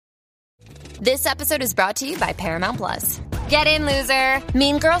This episode is brought to you by Paramount Plus. Get in, loser!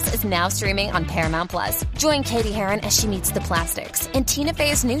 Mean Girls is now streaming on Paramount Plus. Join Katie Heron as she meets the plastics in Tina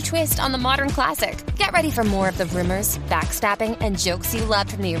Fey's new twist on the modern classic. Get ready for more of the rumors, backstabbing, and jokes you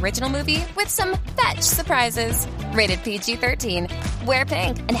loved from the original movie with some fetch surprises. Rated PG-13. Wear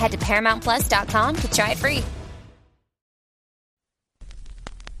pink and head to ParamountPlus.com to try it free.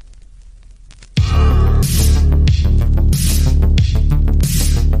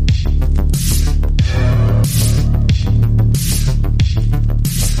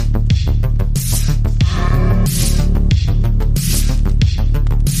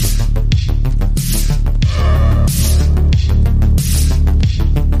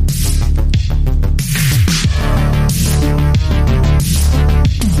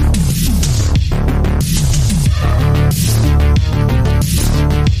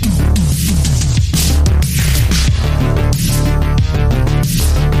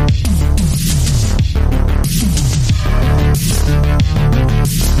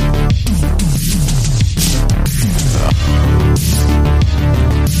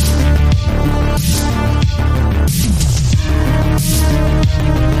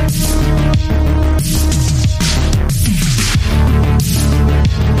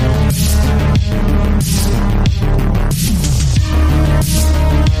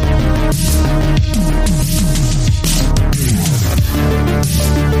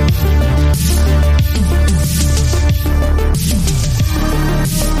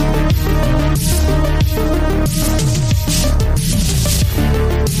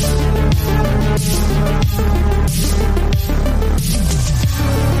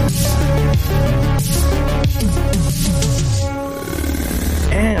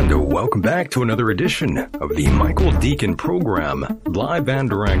 To another edition of the Michael Decon Program, live and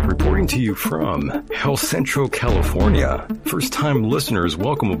direct, reporting to you from El Centro, California. First-time listeners,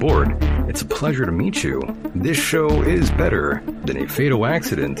 welcome aboard. It's a pleasure to meet you. This show is better than a fatal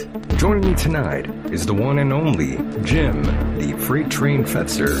accident. Joining me tonight is the one and only Jim, the Freight Train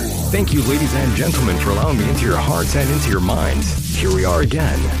Fetzer. Thank you, ladies and gentlemen, for allowing me into your hearts and into your minds. Here we are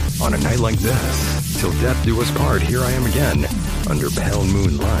again, on a night like this. Till death do us part, here I am again, under pale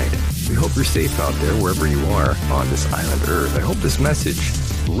moonlight. We hope you're safe out there, wherever you are on this island Earth. I hope this message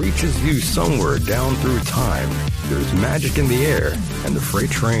reaches you somewhere down through time. There's magic in the air, and the freight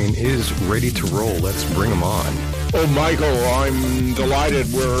train is ready to roll. Let's bring them on. Oh, Michael, I'm delighted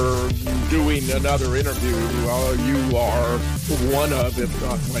we're doing another interview. You are one of, if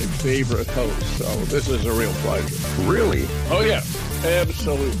not my favorite hosts, so this is a real pleasure. Really? Oh, yeah,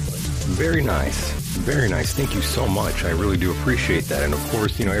 absolutely. Very nice. Very nice. Thank you so much. I really do appreciate that. And of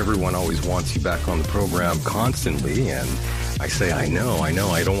course, everyone always wants you back on the program constantly. And I say, I know,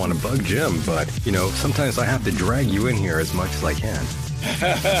 I don't want to bug Jim, but, sometimes I have to drag you in here as much as I can.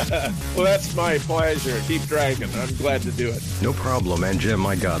 Well, that's my pleasure. Keep dragging. I'm glad to do it. No problem. And Jim,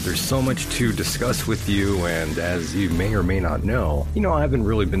 my God, there's so much to discuss with you. And as you may or may not know, I haven't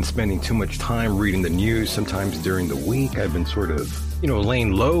really been spending too much time reading the news. Sometimes during the week, I've been sort of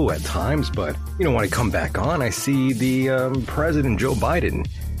laying low at times, but, when I come back on, I see the President Joe Biden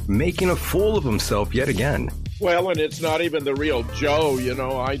making a fool of himself yet again. Well, and it's not even the real Joe.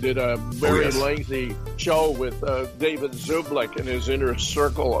 I did a very lengthy show with David Zublik and his inner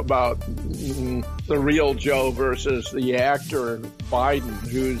circle about the real Joe versus the actor Biden,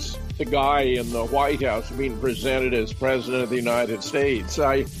 who's the guy in the White House being presented as President of the United States.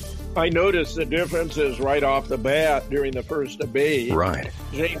 I noticed the differences right off the bat during the first debate. Right.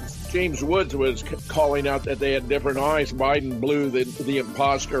 James Woods was calling out that they had different eyes. Biden blew the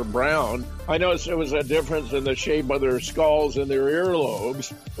imposter brown. I noticed there was a difference in the shape of their skulls and their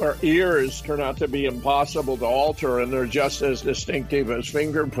earlobes, where ears turn out to be impossible to alter, and they're just as distinctive as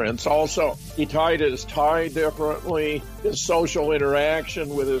fingerprints. Also, he tied his tie differently. His social interaction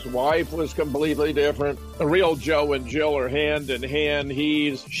with his wife was completely different. The real Joe and Jill are hand in hand.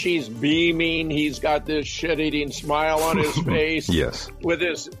 She's beaming. He's got this shit-eating smile on his face. Yes. With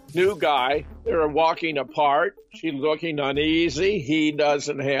his new guy, they're walking apart. She's looking uneasy. He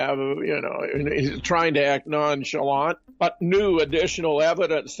doesn't have, he's trying to act nonchalant. But new additional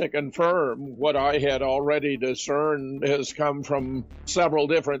evidence to confirm what I had already discerned has come from several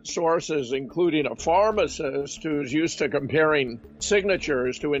different sources, including a pharmacist who's used to comparing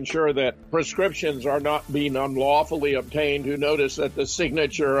signatures to ensure that prescriptions are not being unlawfully obtained, who noticed that the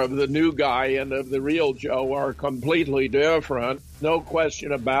signature of the new guy and of the real Joe are completely different. No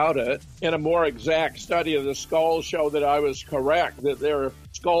question about it. And a more exact study of the skulls showed that I was correct, that they're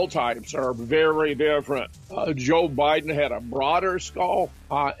skull types are very different. Joe Biden had a broader skull,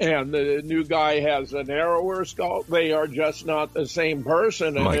 and the new guy has a narrower skull. They are just not the same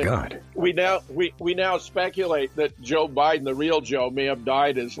person. My God. We now speculate that Joe Biden, the real Joe, may have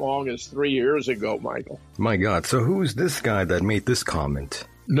died as long as 3 years ago, Michael. My God. So who's this guy that made this comment?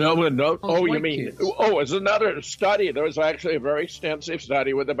 No. Oh, you mean, kids. It's another study. There was actually a very extensive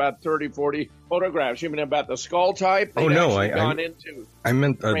study with about 30, 40 photographs. You mean about the skull type? Oh, no. I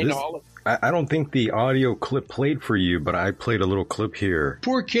meant this. I don't think the audio clip played for you, but I played a little clip here.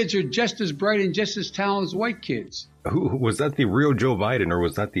 Poor kids are just as bright and just as talented as white kids. Who was that, the real Joe Biden, or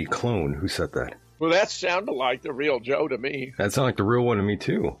was that the clone? Who said that? Well, that sounded like the real Joe to me. That sounded like the real one to me,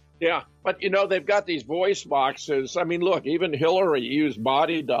 too. Yeah, but, they've got these voice boxes. I mean, look, even Hillary used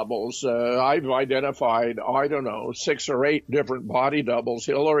body doubles. I've identified, 6 or 8 different body doubles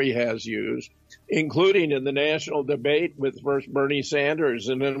Hillary has used, including in the national debate with first Bernie Sanders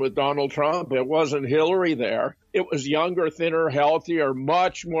and then with Donald Trump. It wasn't Hillary there. It was younger, thinner, healthier,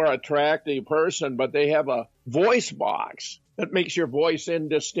 much more attractive person, but they have a voice box that makes your voice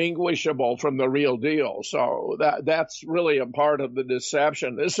indistinguishable from the real deal. So that's really a part of the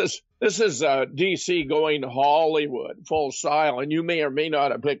deception. This is D.C. going to Hollywood full style. And you may or may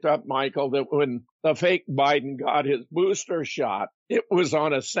not have picked up, Michael, that when the fake Biden got his booster shot, it was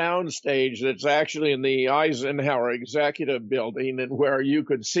on a sound stage that's actually in the Eisenhower Executive Building, and where you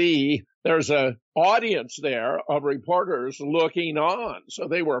could see there's an audience there of reporters looking on. So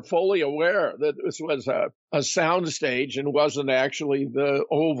they were fully aware that this was a sound stage and wasn't actually the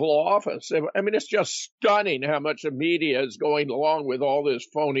Oval Office. I mean, it's just stunning how much the media is going along with all this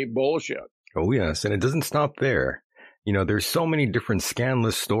phony bullshit. Oh, yes. And it doesn't stop there. There's so many different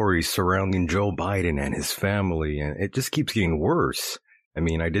scandalous stories surrounding Joe Biden and his family, and it just keeps getting worse. I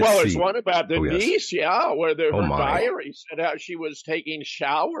mean, I did see... Well, there's one about the niece, where her diary said how she was taking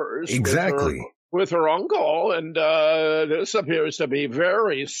showers with her uncle, and this appears to be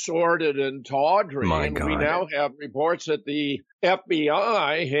very sordid and tawdry. My and God. We now have reports that the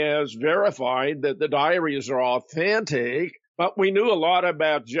FBI has verified that the diaries are authentic. But we knew a lot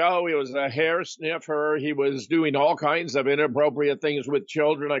about Joe. He was a hair sniffer. He was doing all kinds of inappropriate things with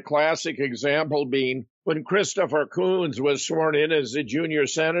children. A classic example being when Christopher Coons was sworn in as the junior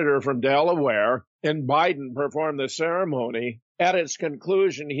senator from Delaware and Biden performed the ceremony. At its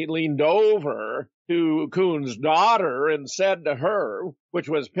conclusion, he leaned over to Coons' daughter and said to her, which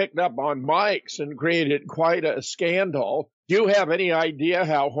was picked up on mics and created quite a scandal, "Do you have any idea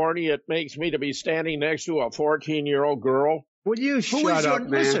how horny it makes me to be standing next to a 14-year-old girl?" Will you shut up,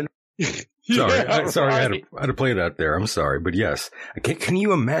 man? Sorry, I had to play that there. I'm sorry. But yes, can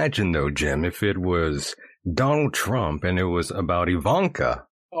you imagine, though, Jim, if it was Donald Trump and it was about Ivanka?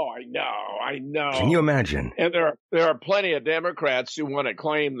 Oh, I know. Can you imagine? And there are plenty of Democrats who want to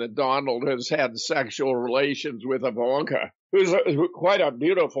claim that Donald has had sexual relations with Ivanka, who's quite a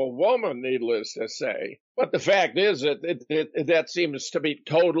beautiful woman, needless to say. But the fact is that seems to be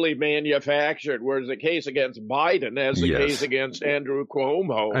totally manufactured, whereas the case against Biden as the case against Andrew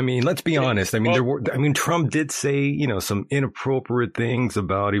Cuomo. I mean, let's be honest. I mean, Trump did say, some inappropriate things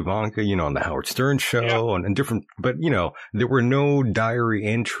about Ivanka, on the Howard Stern show and different, but, there were no diary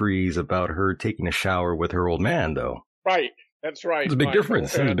entries about her taking a shower with her old man, though. Right. That's right. There's a big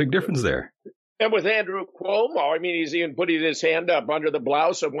difference. There's a big difference there. And with Andrew Cuomo, I mean, he's even putting his hand up under the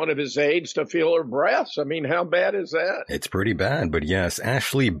blouse of one of his aides to feel her breasts. I mean, how bad is that? It's pretty bad. But yes,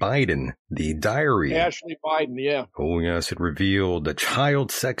 Ashley Biden, the diary. Ashley Biden, yeah. Oh, yes. It revealed the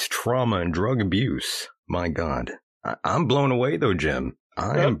child sex trauma and drug abuse. My God. I'm blown away, though, Jim.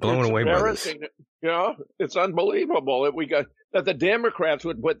 I am blown away by this. Yeah, it's unbelievable that the Democrats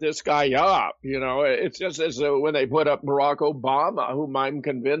would put this guy up. It's just as when they put up Barack Obama, whom I'm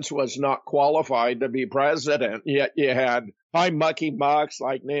convinced was not qualified to be president. Yet you had high mucky mucks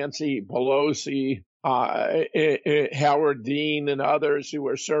like Nancy Pelosi, Howard Dean, and others who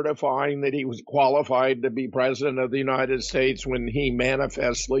were certifying that he was qualified to be president of the United States when he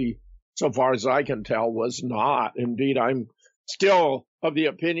manifestly, so far as I can tell, was not. Indeed, I'm still of the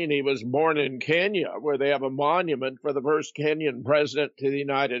opinion he was born in Kenya, where they have a monument for the first Kenyan president to the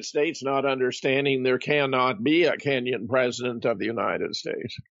United States, not understanding there cannot be a Kenyan president of the United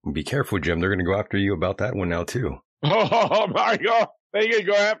States. Be careful, Jim. They're going to go after you about that one now, too. Oh, my God. They could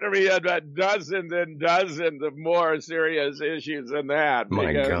go after me on dozens and dozens of more serious issues than that.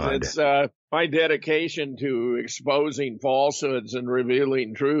 My God. It's my dedication to exposing falsehoods and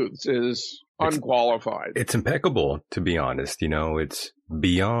revealing truths is unqualified. It's impeccable, to be honest. It's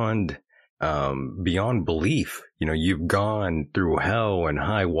beyond belief. You've gone through hell and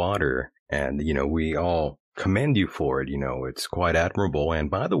high water, and we all commend you for it. It's quite admirable. And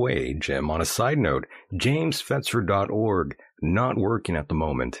by the way, Jim, on a side note, jamesfetzer.org, not working at the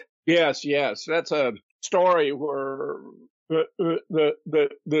moment. Yes. That's a story where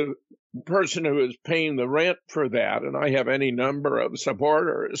the person who is paying the rent for that, and I have any number of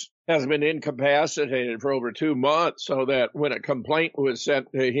supporters, has been incapacitated for over 2 months, so that when a complaint was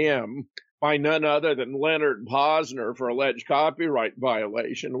sent to him by none other than Leonard Posner for alleged copyright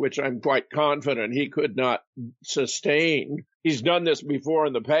violation, which I'm quite confident he could not sustain. He's done this before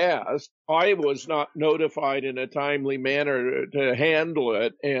in the past. I was not notified in a timely manner to handle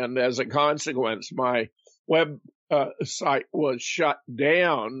it, and as a consequence, my web site was shut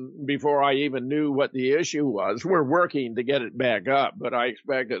down before I even knew what the issue was. We're working to get it back up, but I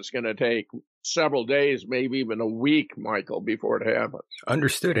expect it's going to take several days, maybe even a week, Michael, before it happens.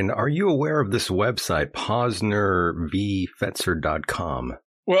 Understood. And are you aware of this website, PosnerVFetzer.com?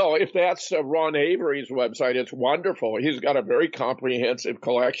 Well, if that's Ron Avery's website, it's wonderful. He's got a very comprehensive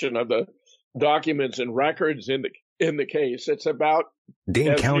collection of the documents and records in the case. It's about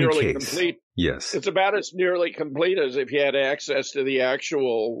Dane County case. Complete. Yes. It's about as nearly complete as if you had access to the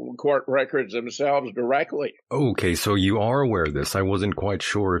actual court records themselves directly. Okay, so you are aware of this. I wasn't quite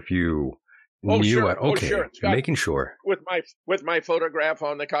sure if you knew it. Okay, sure. making sure. With my photograph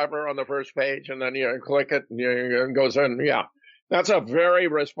on the cover on the first page, and then you click it, and it goes in. Yeah. That's a very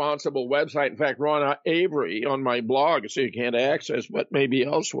responsible website. In fact, Ron Avery on my blog, so you can't access, but maybe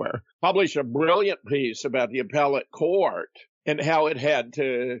elsewhere, published a brilliant piece about the appellate court and how it had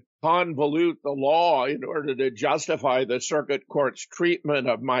to convolute the law in order to justify the circuit court's treatment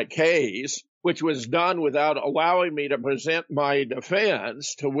of my case, which was done without allowing me to present my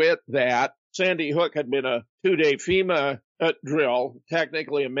defense, to wit that Sandy Hook had been a 2-day FEMA drill,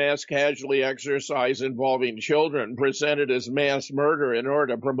 technically a mass casualty exercise involving children, presented as mass murder in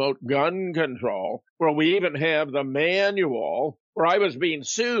order to promote gun control, where we even have the manual where I was being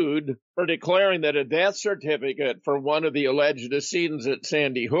sued for declaring that a death certificate for one of the alleged decedents at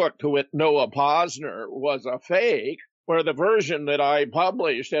Sandy Hook, to wit Noah Posner, was a fake, where the version that I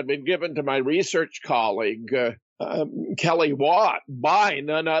published had been given to my research colleague, Kelly Watt, by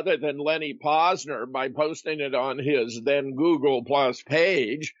none other than Lenny Posner, by posting it on his then Google Plus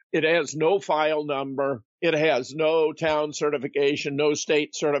page. It has no file number. It has no town certification, no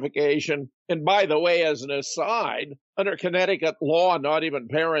state certification. And by the way, as an aside, under Connecticut law, not even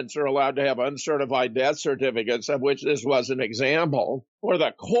parents are allowed to have uncertified death certificates, of which this was an example, where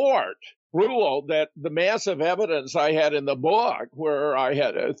the court ruled that the massive evidence I had in the book, where I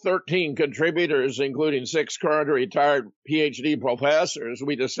had 13 contributors, including 6 current or retired PhD professors,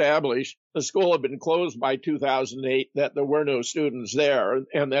 we'd established the school had been closed by 2008, that there were no students there,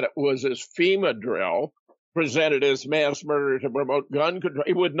 and that it was this FEMA drill presented as mass murder to promote gun control.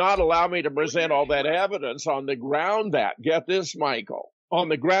 It would not allow me to present all that evidence on the ground that, get this, Michael, on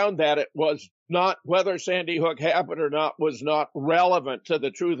the ground that it was not, whether Sandy Hook happened or not, was not relevant to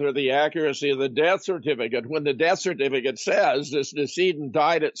the truth or the accuracy of the death certificate, when the death certificate says this decedent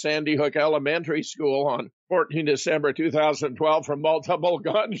died at Sandy Hook Elementary School on 14 December 2012 from multiple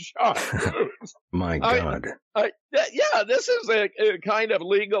gunshot wounds. My God. Yeah, this is a kind of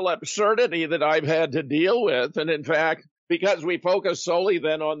legal absurdity that I've had to deal with. And in fact, because we focus solely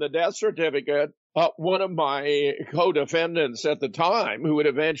then on the death certificate, one of my co-defendants at the time, who would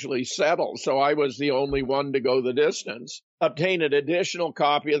eventually settle, so I was the only one to go the distance, obtained an additional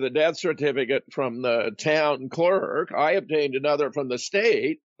copy of the death certificate from the town clerk. I obtained another from the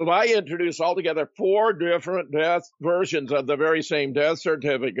state. But I introduced altogether 4 different death versions of the very same death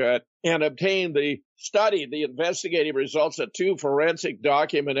certificate, and obtained the investigative results of 2 forensic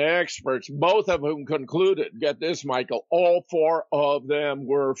document experts, both of whom concluded, get this, Michael, all 4 of them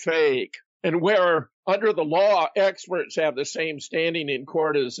were fake. And where, under the law, experts have the same standing in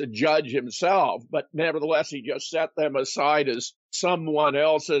court as the judge himself, but nevertheless, he just set them aside as someone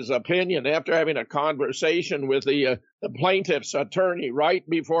else's opinion. After having a conversation with the plaintiff's attorney right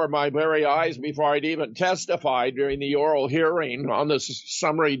before my very eyes, before I'd even testified during the oral hearing on the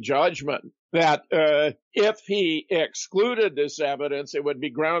summary judgment, that if he excluded this evidence, it would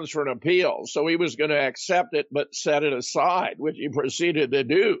be grounds for an appeal. So he was going to accept it but set it aside, which he proceeded to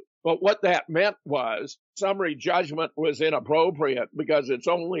do. But what that meant was summary judgment was inappropriate because it's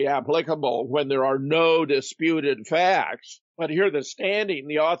only applicable when there are no disputed facts. But here the standing,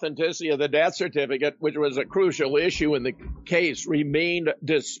 the authenticity of the death certificate, which was a crucial issue in the case, remained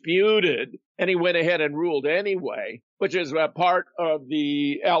disputed. And he went ahead and ruled anyway, which is a part of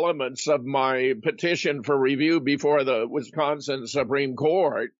the elements of my petition for review before the Wisconsin Supreme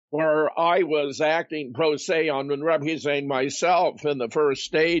Court, where I was acting pro se on and representing myself in the first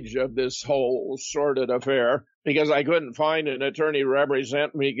stage of this whole sordid affair, because I couldn't find an attorney to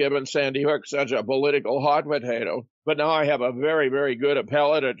represent me, given Sandy Hook such a political hot potato. But now I have a very, very good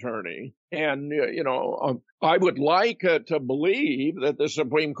appellate attorney. And, I would like to believe that the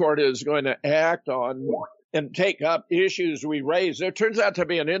Supreme Court is going to act on and take up issues we raise. There turns out to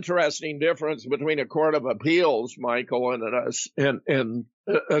be an interesting difference between a court of appeals, Michael, and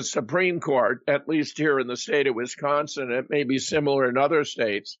a Supreme Court, at least here in the state of Wisconsin. It may be similar in other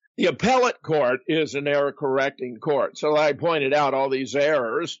states. The appellate court is an error-correcting court. So I pointed out all these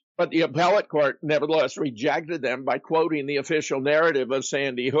errors, but the appellate court nevertheless rejected them by quoting the official narrative of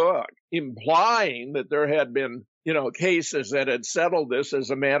Sandy Hook, implying that there had been, cases that had settled this as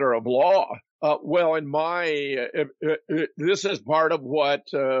a matter of law. This is part of what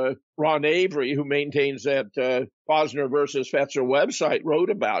Ron Avery, who maintains that Posner versus Fetzer website, wrote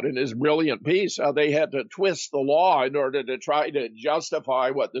about in his brilliant piece, how they had to twist the law in order to try to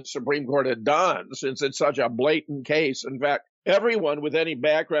justify what the Supreme Court had done, since it's such a blatant case. In fact, everyone with any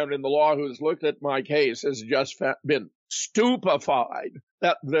background in the law who's looked at my case has just been stupefied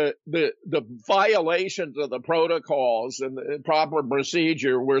that the violations of the protocols and the proper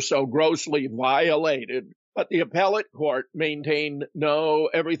procedure were so grossly violated. But the appellate court maintained no,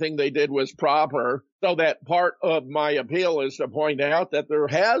 everything they did was proper. So that part of my appeal is to point out that there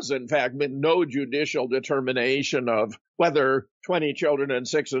has, in fact, been no judicial determination of whether 20 children and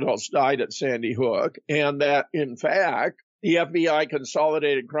 6 adults died at Sandy Hook, and that, in fact, the FBI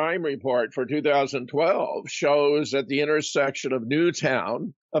Consolidated Crime Report for 2012 shows that the intersection of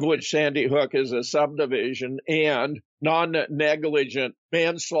Newtown, of which Sandy Hook is a subdivision, and non-negligent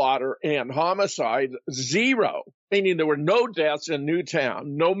manslaughter and homicide, 0, meaning there were no deaths in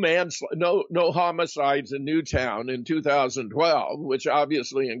Newtown, no homicides in Newtown in 2012, which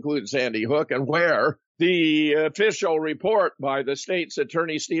obviously includes Sandy Hook, and where the official report by the state's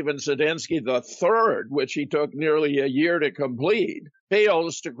attorney, Stephen Sedensky III, which he took nearly a year to complete,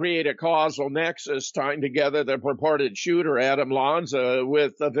 fails to create a causal nexus tying together the purported shooter, Adam Lanza,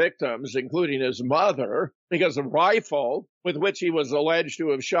 with the victims, including his mother, because the rifle with which he was alleged to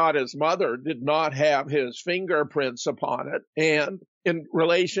have shot his mother did not have his fingerprints upon it. And in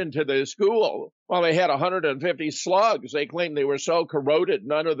relation to the school, while they had 150 slugs, they claimed they were so corroded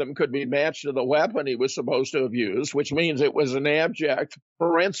none of them could be matched to the weapon he was supposed to have used, which means it was an abject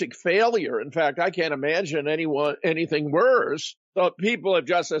forensic failure. In fact, I can't imagine anything worse. So people have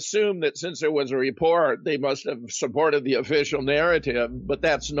just assumed that since there was a report, they must have supported the official narrative, but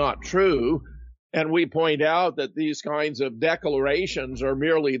that's not true. And we point out that these kinds of declarations are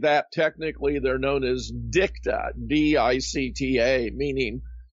merely that. Technically, they're known as dicta, D-I-C-T-A, meaning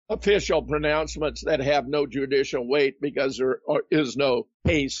official pronouncements that have no judicial weight because there is no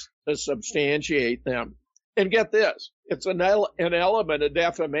case to substantiate them. And get this, it's an element of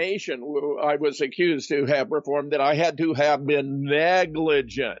defamation I was accused to have performed, that I had to have been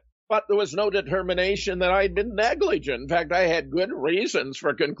negligent. But there was no determination that I'd been negligent. In fact, I had good reasons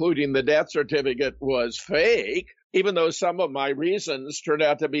for concluding the death certificate was fake, even though some of my reasons turned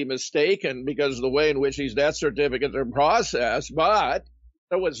out to be mistaken because of the way in which these death certificates are processed. But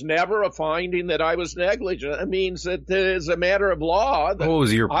there was never a finding that I was negligent. It means that as a matter of law. What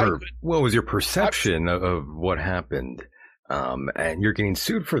was your perception of what happened? And you're getting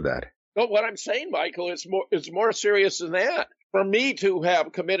sued for that. But what I'm saying, Michael, it's more serious than that. For me to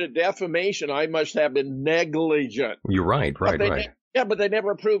have committed defamation, I must have been negligent. You're right. Yeah, but they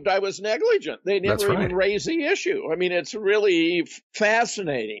never proved I was negligent. They never even raised the issue. I mean, it's really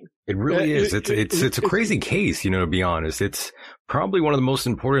fascinating. It really is. It's a crazy case, to be honest. It's probably one of the most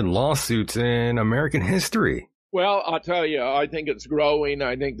important lawsuits in American history. Well, I'll tell you, I think it's growing.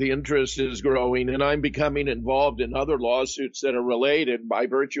 I think the interest is growing, and I'm becoming involved in other lawsuits that are related by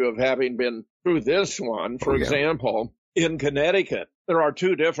virtue of having been through this one. For example, in Connecticut, there are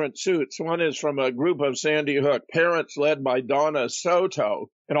 2 different suits. One is from a group of Sandy Hook parents led by Donna Soto,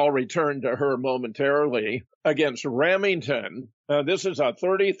 and I'll return to her momentarily, against Remington. This is a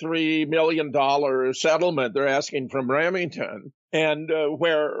 $33 million settlement they're asking from Remington, and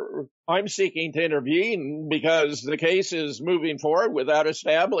where I'm seeking to intervene because the case is moving forward without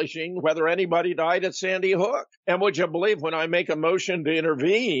establishing whether anybody died at Sandy Hook. And would you believe, when I make a motion to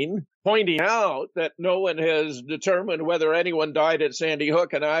intervene, pointing out that no one has determined whether anyone died at Sandy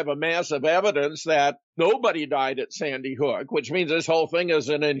Hook, and I have a massive evidence that nobody died at Sandy Hook, which means this whole thing is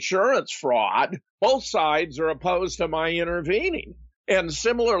an insurance fraud, both sides are opposed to my intervening. And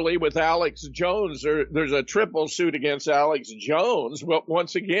similarly with Alex Jones, there's a triple suit against Alex Jones. But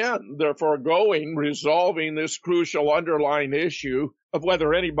once again, they're foregoing resolving this crucial underlying issue of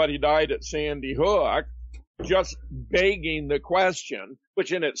whether anybody died at Sandy Hook, just begging the question,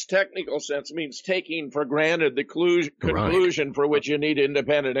 which in its technical sense means taking for granted the conclusion for which you need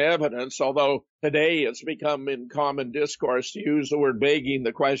independent evidence, although today it's become in common discourse to use the word begging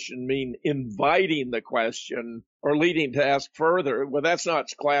the question, mean inviting the question or leading to ask further. Well, that's not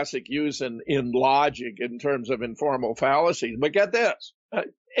classic use in logic in terms of informal fallacies. But get this.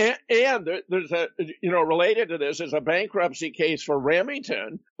 And there's related to this is a bankruptcy case for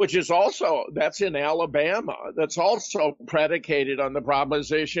Remington, which is also, that's in Alabama, that's also predicated on the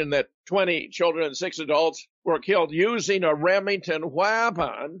proposition that 20 children and 6 adults were killed using a Remington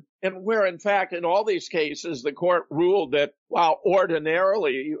weapon, and where, in fact, in all these cases, the court ruled that while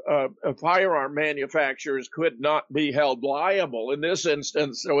ordinarily firearm manufacturers could not be held liable, in this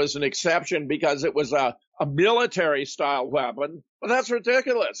instance, there was an exception because it was a military-style weapon. But that's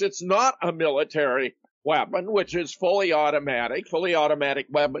ridiculous. It's not a military weapon, which is fully automatic. Fully automatic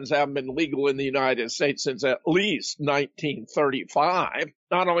weapons haven't been legal in the United States since at least 1935.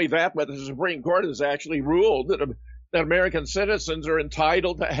 Not only that, but the Supreme Court has actually ruled that American citizens are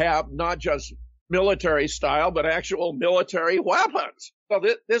entitled to have not just military style, but actual military weapons. So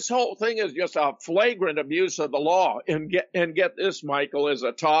this whole thing is just a flagrant abuse of the law. And get this, Michael, as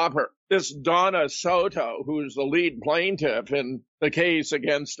a topper. This Donna Soto, who's the lead plaintiff in the case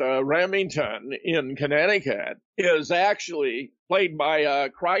against Remington in Connecticut, is actually played by a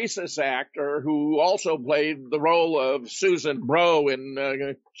crisis actor who also played the role of Susan Bro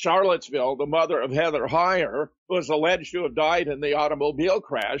in Charlottesville, the mother of Heather Heyer, who was alleged to have died in the automobile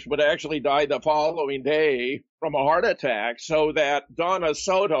crash, but actually died the following day from a heart attack, so that Donna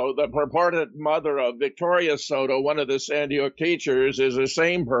Soto, the purported mother of Victoria Soto, one of the Sandy Hook teachers, is the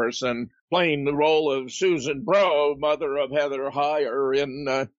same person playing the role of Susan Bro, mother of Heather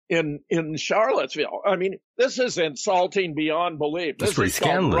Heyer in Charlottesville. I mean, this is insulting beyond belief. That's pretty called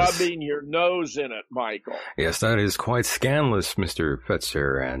scandalous. Rubbing your nose in it, Michael. Yes, that is quite scandalous, Mr.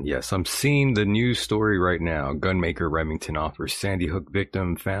 Fetzer. And yes, I'm seeing the news story right now. Gunmaker Remington offers Sandy Hook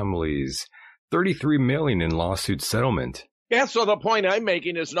victim families $33 million in lawsuit settlement. Yeah, so the point I'm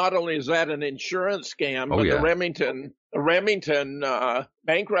making is not only is that an insurance scam, but the Remington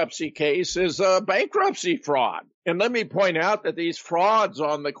bankruptcy case is a bankruptcy fraud. And let me point out that these frauds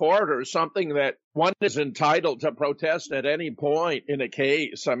on the court are something that one is entitled to protest at any point in a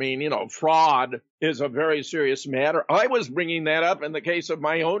case. I mean, fraud is a very serious matter. I was bringing that up in the case of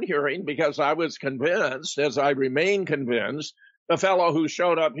my own hearing because I was convinced, as I remain convinced, the fellow who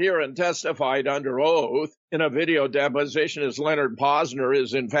showed up here and testified under oath in a video deposition as Leonard Posner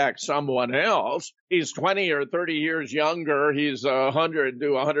is, in fact, someone else. He's 20 or 30 years younger. He's 100 to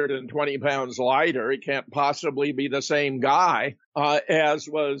 120 pounds lighter. He can't possibly be the same guy as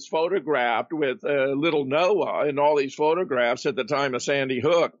was photographed with little Noah in all these photographs at the time of Sandy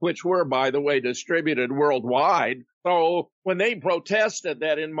Hook, which were, by the way, distributed worldwide. So when they protested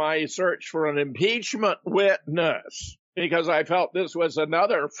that in my search for an impeachment witness, because I felt this was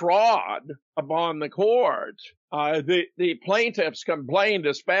another fraud upon the court, the plaintiffs complained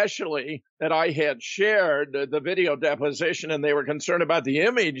especially that I had shared the video deposition and they were concerned about the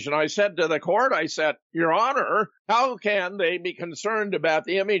image. And I said to the court, I said, Your Honor, how can they be concerned about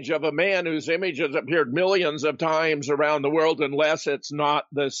the image of a man whose image has appeared millions of times around the world unless it's not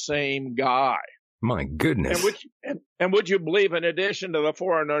the same guy? My goodness. And would you believe, in addition to the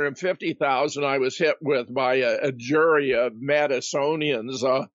 $450,000 I was hit with by a jury of Madisonians,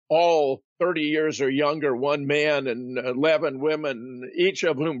 all 30 years or younger, one man and 11 women, each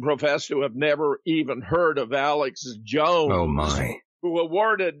of whom professed to have never even heard of Alex Jones. Oh, my. Who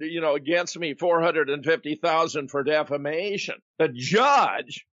awarded, against me $450,000 for defamation. The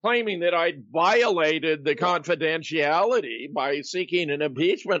judge, claiming that I'd violated the confidentiality by seeking an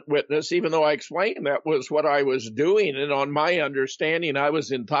impeachment witness, even though I explained that was what I was doing, and on my understanding, I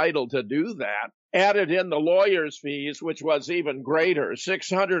was entitled to do that, added in the lawyer's fees, which was even greater,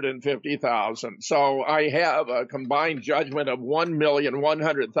 $650,000. So I have a combined judgment of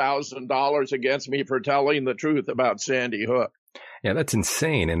 $1,100,000 against me for telling the truth about Sandy Hook. Yeah, that's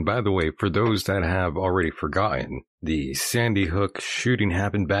insane. And by the way, for those that have already forgotten, the Sandy Hook shooting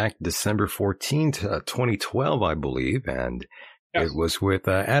happened back December 14th, 2012, I believe. And yes, it was with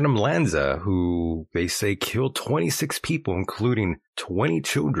Adam Lanza, who they say killed 26 people, including 20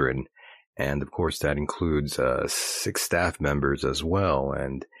 children. And of course, that includes 6 staff members as well.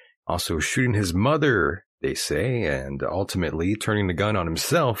 And also shooting his mother, they say, and ultimately turning the gun on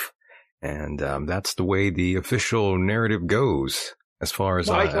himself. And that's the way the official narrative goes. as far as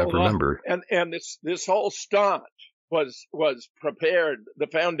Michael, I remember. And this whole stunt was prepared. The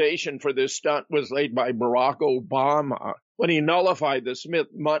foundation for this stunt was laid by Barack Obama when he nullified the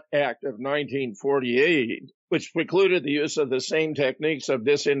Smith-Mutt Act of 1948, which precluded the use of the same techniques of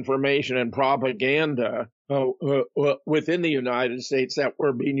disinformation and propaganda within the United States that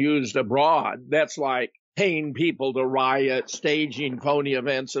were being used abroad. That's like paying people to riot, staging phony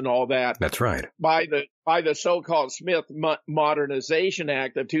events and all that. That's right. By the so-called Smith Modernization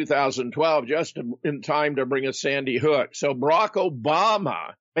Act of 2012, just in time to bring us Sandy Hook. So Barack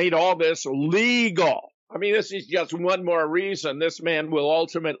Obama made all this legal. I mean, this is just one more reason this man will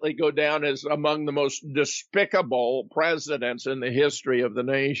ultimately go down as among the most despicable presidents in the history of the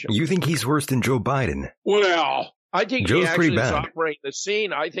nation. You think he's worse than Joe Biden? Well, I think Joe's he actually pretty is bad. operating the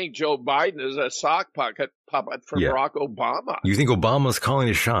scene. I think Joe Biden is a sock puppet for Barack Obama. You think Obama's calling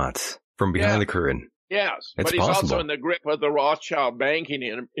his shots from behind the curtain? Yes, it's but he's possible. also in the grip of the Rothschild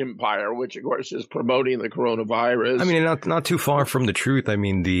banking empire, which, of course, is promoting the coronavirus. I mean, not too far from the truth. I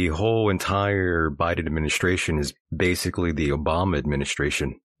mean, the whole entire Biden administration is basically the Obama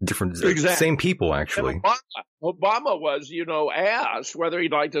administration. Different, exactly. Same people, actually. And Obama was, asked whether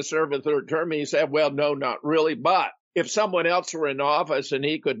he'd like to serve a third term. He said, well, no, not really. But if someone else were in office and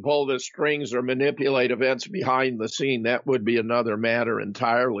he could pull the strings or manipulate events behind the scene, that would be another matter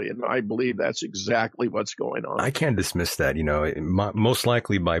entirely. And I believe that's exactly what's going on. I can't dismiss that. Most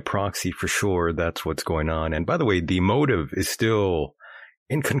likely by proxy for sure. That's what's going on. And by the way, the motive is still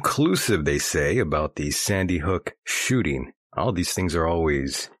inconclusive, they say, about the Sandy Hook shooting. All these things are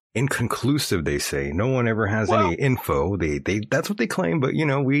always inconclusive, they say. No one ever has any info. They that's what they claim, but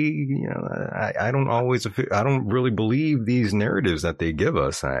I don't really believe these narratives that they give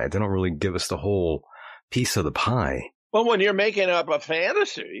us. They don't really give us the whole piece of the pie. Well, when you're making up a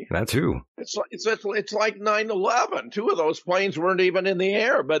fantasy, that too. It's like 9/11. Two of those planes weren't even in the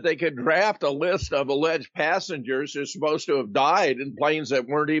air, but they could draft a list of alleged passengers who're supposed to have died in planes that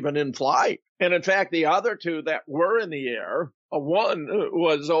weren't even in flight. And in fact, the other two that were in the air, one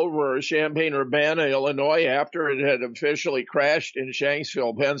was over Champaign-Urbana, Illinois, after it had officially crashed in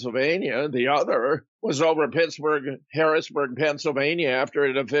Shanksville, Pennsylvania. The other was over Harrisburg, Pennsylvania, after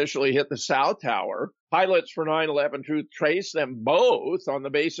it officially hit the South Tower. Pilots for 9/11 Truth traced them both on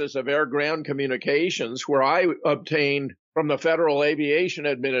the basis of air-ground communications, where I obtained from the Federal Aviation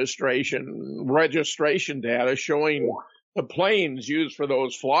Administration registration data showing the planes used for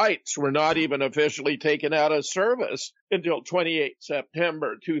those flights were not even officially taken out of service until 28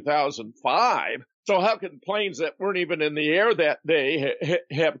 September 2005. So how can planes that weren't even in the air that day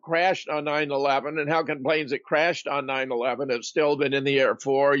have crashed on 9/11? And how can planes that crashed on 9/11 have still been in the air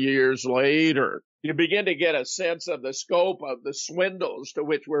 4 years later? You begin to get a sense of the scope of the swindles to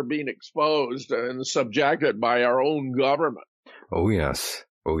which we're being exposed and subjected by our own government. Oh, yes.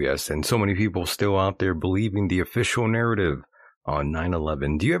 Oh, yes. And so many people still out there believing the official narrative on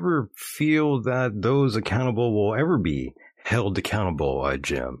 9/11. Do you ever feel that those accountable will ever be held accountable,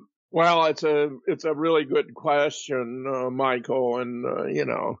 Jim? Well, it's a really good question, Michael. And,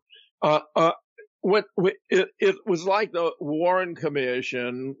 it was like the Warren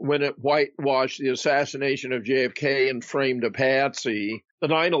Commission when it whitewashed the assassination of JFK and framed a patsy. The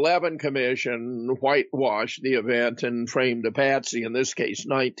 9/11 Commission whitewashed the event and framed a patsy, in this case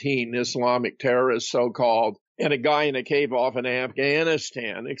 19 Islamic terrorists, so-called, and a guy in a cave off in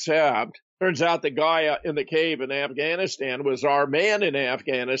Afghanistan, except turns out the guy in the cave in Afghanistan was our man in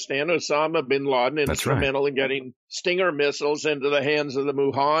Afghanistan, Osama bin Laden, instrumental in getting Stinger missiles into the hands of the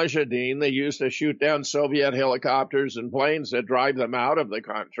Mujahideen. They used to shoot down Soviet helicopters and planes that drive them out of the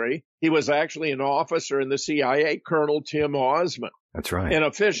country. He was actually an officer in the CIA, Colonel Tim Osman. That's right. An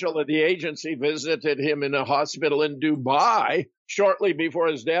official of the agency visited him in a hospital in Dubai shortly before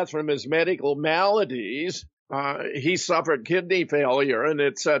his death from his medical maladies. He suffered kidney failure, and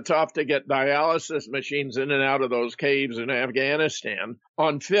it's tough to get dialysis machines in and out of those caves in Afghanistan.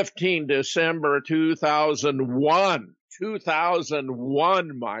 On 15 December 2001,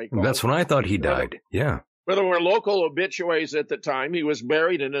 Michael. That's when I thought he died. Yeah. Where there were local obituaries at the time, he was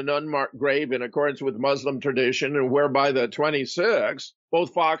buried in an unmarked grave in accordance with Muslim tradition, and whereby the 26th,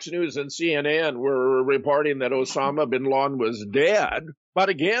 both Fox News and CNN were reporting that Osama bin Laden was dead. But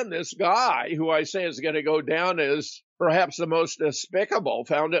again, this guy, who I say is going to go down as perhaps the most despicable,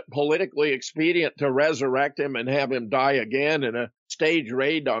 found it politically expedient to resurrect him and have him die again in a staged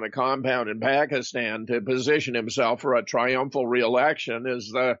raid on a compound in Pakistan to position himself for a triumphal re-election as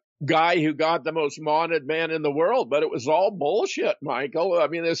the guy who got the most wanted man in the world. But it was all bullshit, Michael. I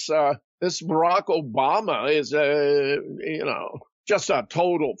mean, this Barack Obama is just a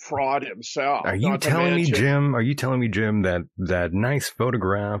total fraud himself. Are you telling me, Jim, that nice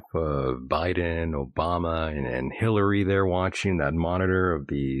photograph of Biden, Obama, and Hillary there watching that monitor of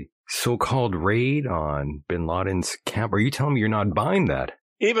the so-called raid on bin Laden's camp, are you telling me you're not buying that?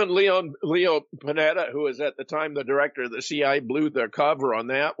 Even Leo Panetta, who was at the time the director of the CIA, blew their cover on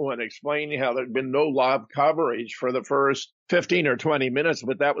that one, explaining how there'd been no live coverage for the first 15 or 20 minutes,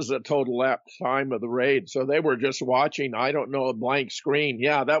 but that was the total lapse time of the raid. So they were just watching, I don't know, a blank screen.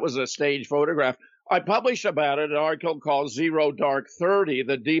 Yeah, that was a stage photograph. I published about it an article called Zero Dark 30,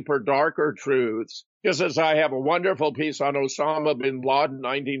 The Deeper, Darker Truths. Just as I have a wonderful piece on Osama bin Laden,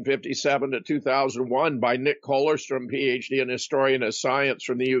 1957 to 2001, by Nick Kollerstrom, PhD and historian of science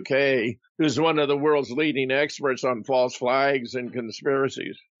from the UK, who's one of the world's leading experts on false flags and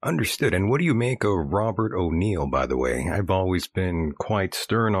conspiracies. Understood. And what do you make of Robert O'Neill, by the way? I've always been quite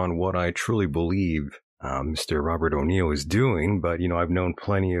stern on what I truly believe Mr. Robert O'Neill is doing, but, I've known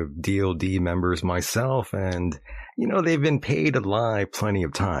plenty of DLD members myself, and, they've been paid to lie plenty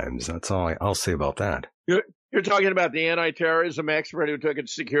of times. That's all I'll say about that. You're talking about the anti-terrorism expert who took a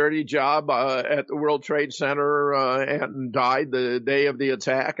security job at the World Trade Center and died the day of the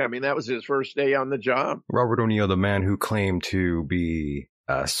attack. I mean, that was his first day on the job. Robert O'Neill, the man who claimed to be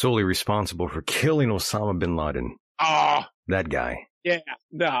solely responsible for killing Osama bin Laden. Ah, that guy. Yeah,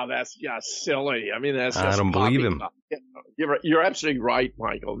 no, that's just silly. I mean, that's just I don't believe him. You're absolutely right,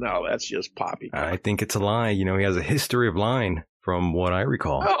 Michael. No, that's just poppy. I think it's a lie. He has a history of lying, from what I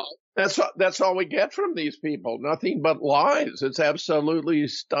recall. Oh, that's all we get from these people. Nothing but lies. It's absolutely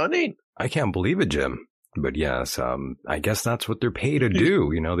stunning. I can't believe it, Jim. But yes, I guess that's what they're paid to do.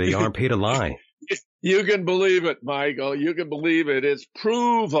 They are paid to lie. You can believe it, Michael. You can believe it. It's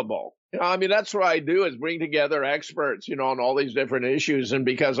provable. I mean, that's what I do, is bring together experts, on all these different issues. And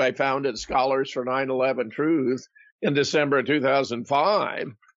because I founded Scholars for 9/11 Truth in December 2005,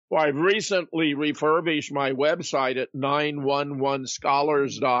 well, I've recently refurbished my website at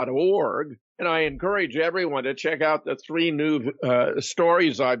 911scholars.org. And I encourage everyone to check out the 3 new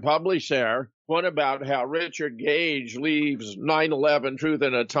stories I published there. One about how Richard Gage leaves 9/11 Truth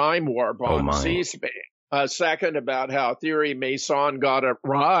in a time warp on C-SPAN. Second, about how Thierry Masson got it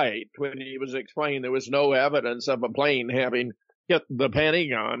right when he was explaining there was no evidence of a plane having hit the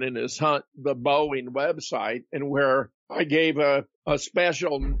Pentagon in his hunt, the Boeing website, and where I gave a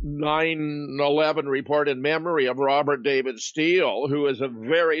special 9/11 report in memory of Robert David Steele, who is a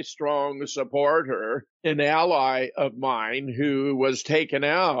very strong supporter, an ally of mine, who was taken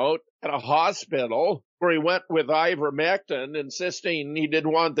out at a hospital where he went with ivermectin, insisting he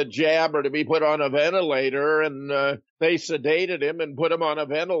didn't want the jabber to be put on a ventilator, and they sedated him and put him on a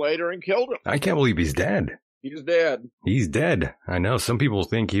ventilator and killed him. I can't believe he's dead. He's dead. He's dead. I know. Some people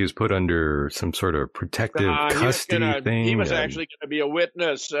think he was put under some sort of protective custody thing. He was actually going to be a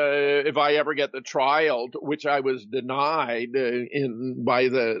witness if I ever get the trial, which I was denied by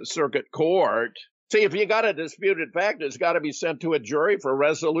the circuit court. See, if you got a disputed fact, it's got to be sent to a jury for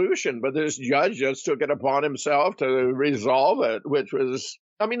resolution. But this judge just took it upon himself to resolve it, which was,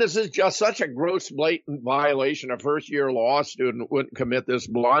 this is just such a gross, blatant violation. A first-year law student wouldn't commit this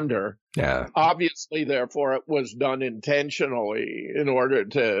blunder. Yeah. Obviously, therefore, it was done intentionally in order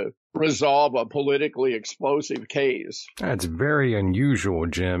to resolve a politically explosive case. That's very unusual,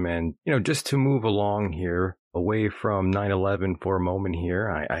 Jim. And, just to move along here, away from 9/11 for a moment here,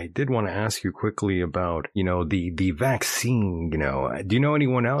 I did want to ask you quickly about, the vaccine. Do you know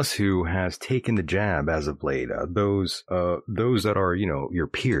anyone else who has taken the jab as of late? Those that are, your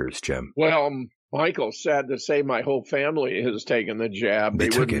peers, Jim? Well, Michael, sad to say, my whole family has taken the jab. They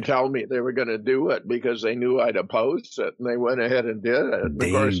wouldn't tell me they were going to do it because they knew I'd oppose it, and they went ahead and did it.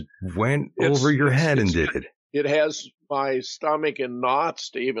 They went over your head and did it. It has my stomach in knots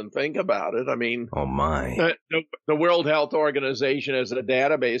to even think about it. Oh my. The World Health Organization has a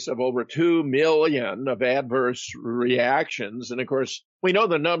database of over 2 million of adverse reactions. And of course, we know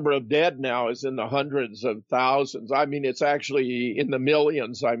the number of dead now is in the hundreds of thousands. It's actually in the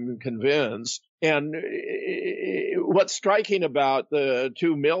millions, I'm convinced. And what's striking about the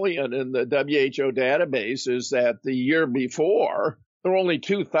 2 million in the WHO database is that the year before, there were only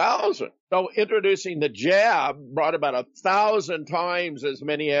 2,000. So introducing the jab brought about 1,000 times as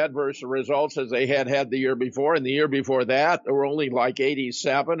many adverse results as they had the year before. And the year before that, there were only like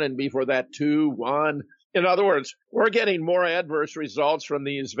 87. And before that, 1. In other words, we're getting more adverse results from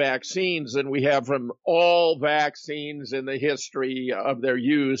these vaccines than we have from all vaccines in the history of their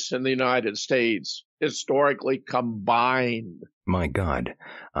use in the United States, historically combined. My God.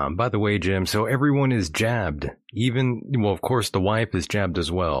 By the way, Jim, so everyone is jabbed. Of course, the wife is jabbed as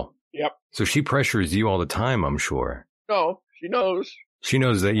well. Yep. So she pressures you all the time, I'm sure. No, She knows. She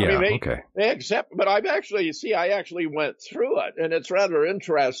knows that, yeah, I mean, okay. They accept, but I actually went through it, and it's rather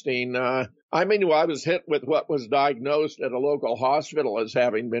interesting. I was hit with what was diagnosed at a local hospital as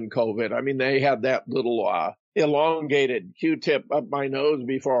having been COVID. I mean, they had that little elongated Q-tip up my nose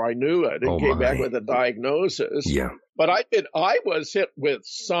before I knew it and came back with a diagnosis. Yeah. But I was hit with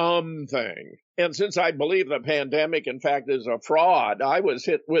something. And since I believe the pandemic, in fact, is a fraud, I was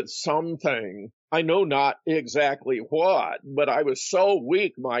hit with something. I know not exactly what, but I was so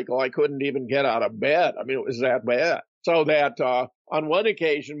weak, Michael, I couldn't even get out of bed. I mean, it was that bad. So that on one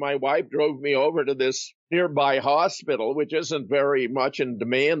occasion, my wife drove me over to this nearby hospital, which isn't very much in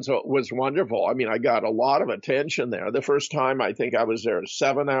demand, so it was wonderful. I mean, I got a lot of attention there. The first time, I think I was there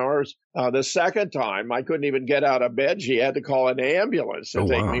 7 hours. The second time, I couldn't even get out of bed. She had to call an ambulance to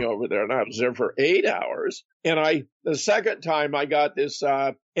take me over there, and I was there for 8 hours. And the second time, I got this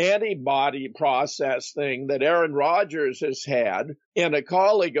antibody process thing that Aaron Rodgers has had, and a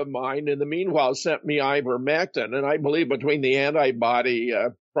colleague of mine, in the meanwhile, sent me ivermectin. And I believe between the antibody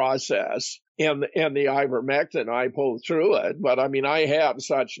process and the ivermectin, I pulled through it. But I mean, I have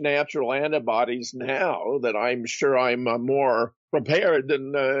such natural antibodies now that I'm sure I'm more prepared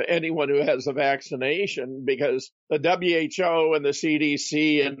than anyone who has a vaccination, because the WHO and the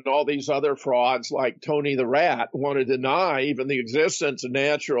CDC and all these other frauds like Tony the Rat want to deny even the existence of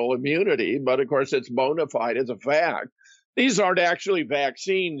natural immunity. But of course, it's bona fide, it's a fact. These aren't actually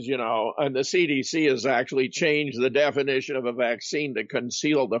vaccines, and the CDC has actually changed the definition of a vaccine to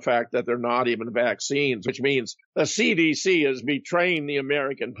conceal the fact that they're not even vaccines, which means the CDC is betraying the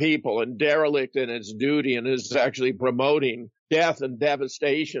American people and derelict in its duty and is actually promoting death and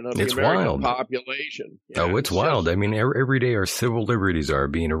devastation of the American population. Yeah, it's wild. I mean, every day our civil liberties are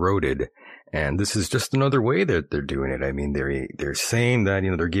being eroded. And this is just another way that they're doing it. I mean, they're saying that,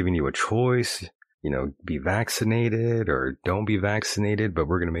 they're giving you a choice. Be vaccinated or don't be vaccinated, but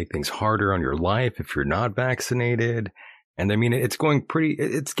we're going to make things harder on your life if you're not vaccinated. And I mean, it's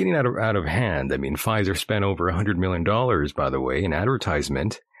getting out of hand. I mean, Pfizer spent over $100 million, by the way, in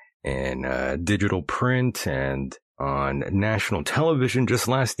advertisement and digital print and on national television just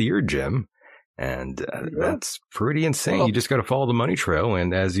last year, Jim. And that's pretty insane. Well, you just got to follow the money trail.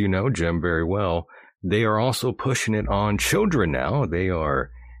 And as you know, Jim, very well, they are also pushing it on children now. They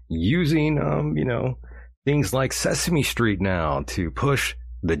are using, things like Sesame Street now to push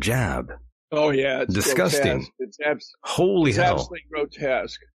the jab. Oh, yeah. It's disgusting. Holy hell. It's absolutely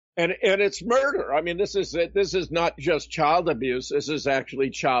grotesque. And it's murder. I mean, this is not just child abuse. This is actually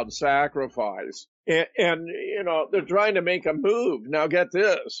child sacrifice. And they're trying to make a move. Now, get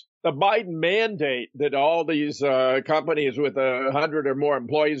this. The Biden mandate that all these companies with 100 or more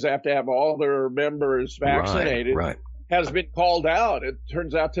employees have to have all their members vaccinated. Right. Has been called out. It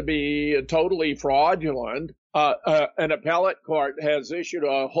turns out to be totally fraudulent. An appellate court has issued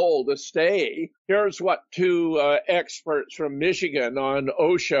a stay. Here's what two experts from Michigan on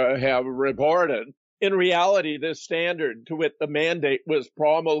OSHA have reported. In reality, this standard, to wit the mandate, was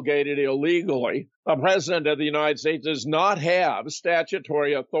promulgated illegally. The President of the United States does not have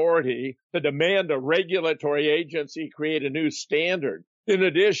statutory authority to demand a regulatory agency create a new standard. In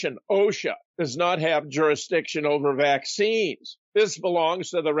addition, OSHA does not have jurisdiction over vaccines. This belongs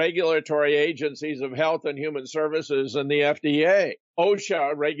to the regulatory agencies of Health and Human Services and the FDA.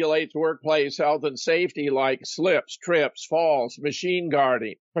 OSHA regulates workplace health and safety like slips, trips, falls, machine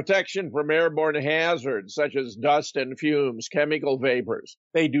guarding, protection from airborne hazards such as dust and fumes, chemical vapors.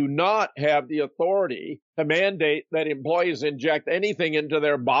 They do not have the authority to mandate that employees inject anything into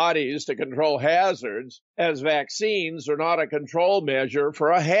their bodies to control hazards, as vaccines are not a control measure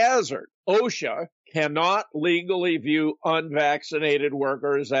for a hazard. OSHA cannot legally view unvaccinated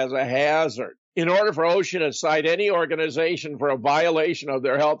workers as a hazard. In order for OSHA to cite any organization for a violation of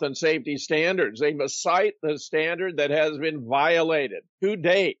their health and safety standards, they must cite the standard that has been violated. To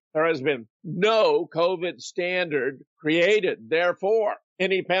date, there has been no COVID standard created. Therefore,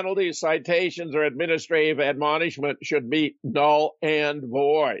 any penalties, citations, or administrative admonishment should be null and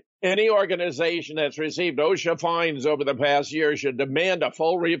void. Any organization that's received OSHA fines over the past year should demand a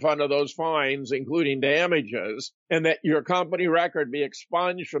full refund of those fines, including damages, and that your company record be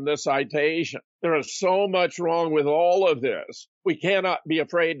expunged from the citation. There is so much wrong with all of this. We cannot be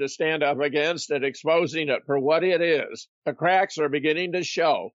afraid to stand up against it, exposing it for what it is. The cracks are beginning to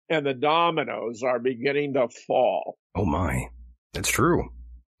show, and the dominoes are beginning to fall. Oh, my. That's true.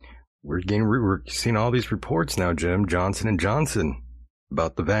 We're seeing all these reports now, Jim. Johnson & Johnson.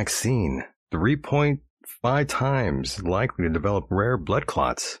 About the vaccine, 3.5 times likely to develop rare blood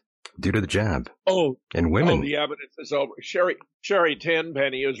clots. Due to the jab. Oh, and women. Oh, the evidence is over. Sherry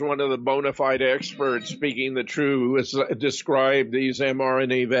Tenpenny is one of the bona fide experts speaking the truth, who has described these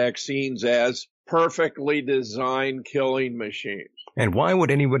mRNA vaccines as perfectly designed killing machines. And why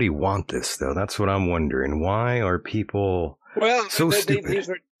would anybody want this, though? That's what I'm wondering. Why are people so stupid?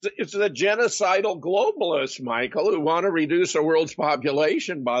 It's the genocidal globalists, Michael, who want to reduce the world's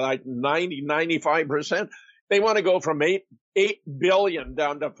population by like 95%. They want to go from 8 billion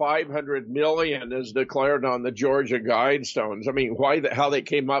down to 500 million as declared on the Georgia Guidestones. I mean, how they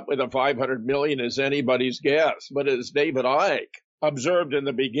came up with the 500 million is anybody's guess. But as David Icke observed in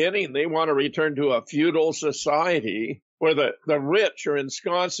the beginning, they want to return to a feudal society where the rich are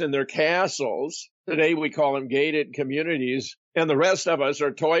ensconced in their castles. Today we call them gated communities. And the rest of us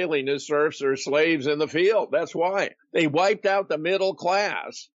are toiling as serfs or slaves in the field. That's why they wiped out the middle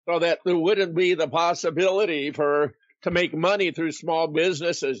class so that there wouldn't be the possibility to make money through small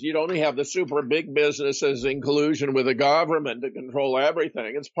businesses. You'd only have the super big businesses in collusion with the government to control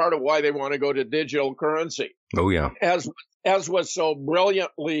everything. It's part of why they want to go to digital currency. Oh, yeah. As was so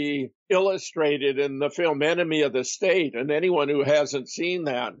brilliantly illustrated in the film Enemy of the State. And anyone who hasn't seen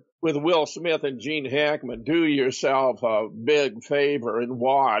that with Will Smith and Gene Hackman, do yourself a big favor and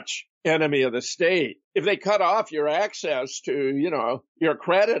watch Enemy of the State. If they cut off your access to, your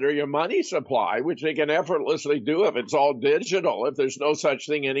credit or your money supply, which they can effortlessly do if it's all digital, if there's no such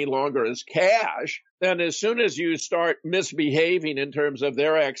thing any longer as cash, then as soon as you start misbehaving in terms of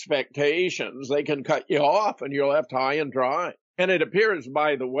their expectations, they can cut you off and you're left high and dry. And it appears,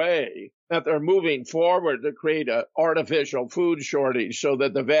 by the way, that they're moving forward to create an artificial food shortage so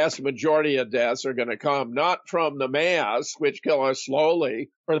that the vast majority of deaths are going to come not from the masks, which kill us slowly,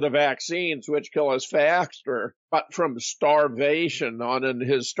 or the vaccines, which kill us faster, but from starvation on an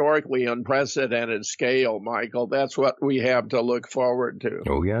historically unprecedented scale, Michael. That's what we have to look forward to.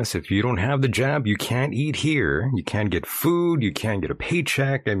 Oh, yes. If you don't have the jab, you can't eat here. You can't get food. You can't get a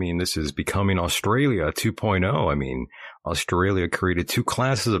paycheck. I mean, this is becoming Australia 2.0. I mean, Australia created two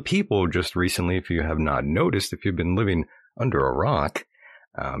classes of people just recently, if you have not noticed, if you've been living under a rock.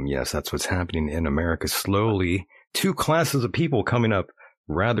 Yes, that's what's happening in America slowly. Two classes of people coming up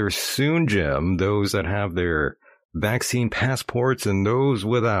rather soon, Jim. Those that have their vaccine passports and those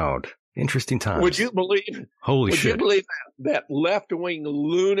without. Interesting times. Would you believe? Holy shit! Would you believe that left-wing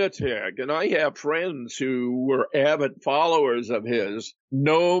lunatic? And I have friends who were avid followers of his,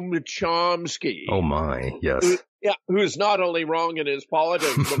 Noam Chomsky. Oh my, yes. Who's not only wrong in his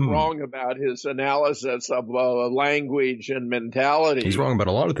politics, but wrong about his analysis of language and mentality. He's wrong about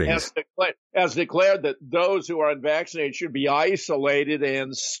a lot of things. Has declared that those who are unvaccinated should be isolated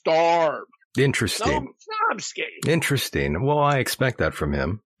and starved. Interesting. Noam Chomsky. Interesting. Well, I expect that from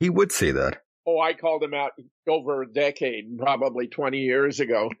him. He would say that. Oh, I called him out over a decade, probably 20 years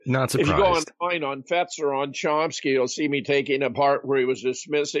ago. Not surprised. If you go online on Fetzer on Chomsky, you'll see me taking apart where he was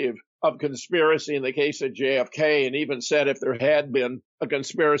dismissive of conspiracy in the case of JFK, and even said if there had been a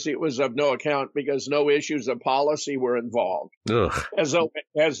conspiracy, it was of no account because no issues of policy were involved. Ugh. As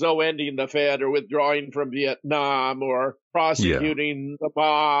though ending the Fed or withdrawing from Vietnam or prosecuting the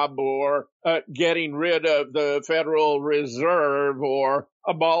mob or getting rid of the Federal Reserve or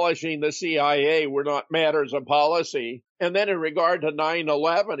abolishing the CIA were not matters of policy. And then in regard to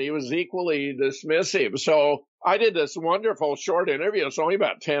 9/11, he was equally dismissive. So I did this wonderful short interview. It's only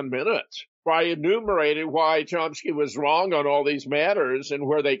about 10 minutes, where I enumerated why Chomsky was wrong on all these matters and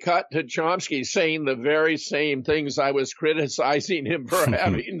where they cut to Chomsky saying the very same things I was criticizing him for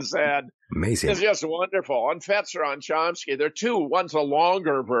having said. Amazing. It's just wonderful. On Fetzer on Chomsky, there are two. One's a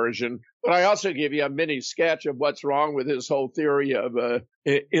longer version, but I also give you a mini sketch of what's wrong with his whole theory of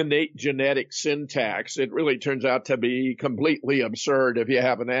innate genetic syntax. It really turns out to be completely absurd if you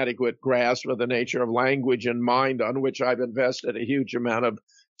have an adequate grasp of the nature of language and mind, on which I've invested a huge amount of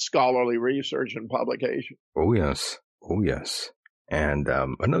scholarly research and publication. Oh, yes. Oh, yes. And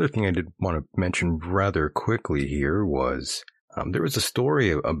another thing I did want to mention rather quickly here was there was a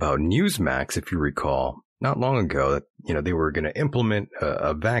story about Newsmax, if you recall, not long ago, that, they were going to implement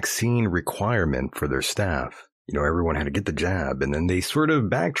a vaccine requirement for their staff. Everyone had to get the jab, and then they sort of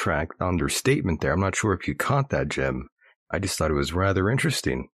backtracked on their statement there. I'm not sure if you caught that, Jim. I just thought it was rather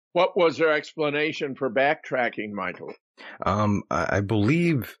interesting. What was their explanation for backtracking, Michael? I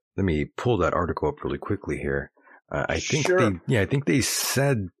believe, let me pull that article up really quickly here. I think they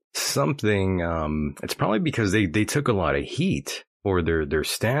said something, it's probably because they took a lot of heat for their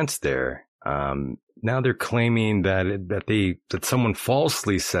stance there. Now they're claiming that someone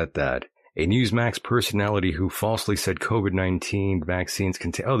falsely said that. A Newsmax personality who falsely said COVID-19 vaccines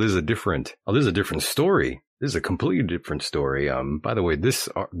contain. This is a different story. This is a completely different story. By the way, this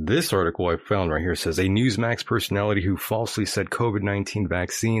article I found right here says a Newsmax personality who falsely said COVID-19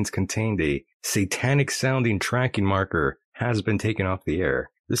 vaccines contained a satanic-sounding tracking marker has been taken off the air.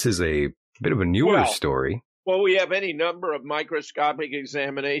 This is a bit of a newer story. Well, we have any number of microscopic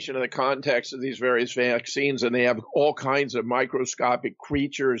examination of the context of these various vaccines, and they have all kinds of microscopic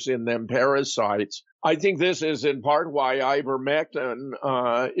creatures in them, parasites. I think this is in part why ivermectin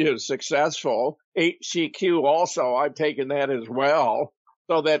is successful. HCQ also, I've taken that as well.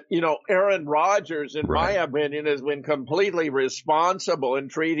 So that, Aaron Rodgers, in my opinion, has been completely responsible in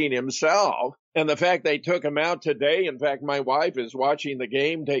treating himself. And the fact they took him out today, in fact, my wife is watching the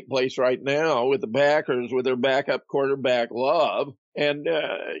game take place right now with the Packers with their backup quarterback, Love. And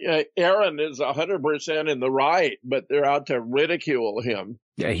Aaron is 100% in the right, but they're out to ridicule him.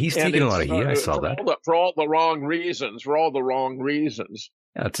 Yeah, he's taking a lot of heat. I saw that. For all the wrong reasons.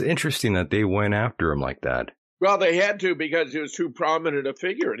 Yeah, it's interesting that they went after him like that. Well, they had to because he was too prominent a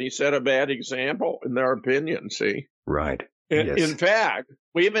figure, and he set a bad example, in their opinion, see? Right. In fact,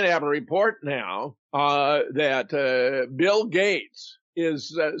 we even have a report now that Bill Gates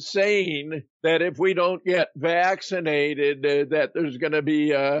is saying that if we don't get vaccinated, that there's going to be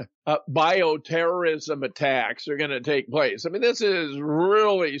bioterrorism attacks are going to take place. I mean, this is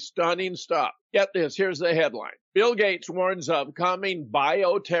really stunning stuff. Get this. Here's the headline. Bill Gates warns of coming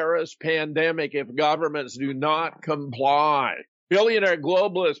bioterrorist pandemic if governments do not comply. Billionaire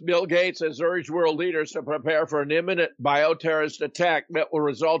globalist Bill Gates has urged world leaders to prepare for an imminent bioterrorist attack that will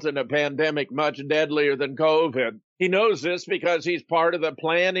result in a pandemic much deadlier than COVID. He knows this because he's part of the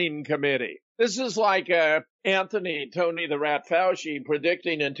planning committee. This is like Tony the Rat Fauci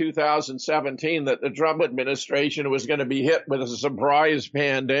predicting in 2017 that the Trump administration was going to be hit with a surprise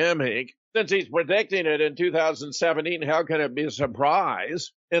pandemic. Since he's predicting it in 2017, how can it be a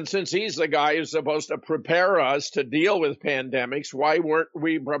surprise? And since he's the guy who's supposed to prepare us to deal with pandemics, why weren't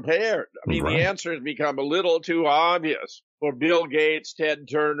we prepared? I mean, The answer has become a little too obvious for Bill Gates, Ted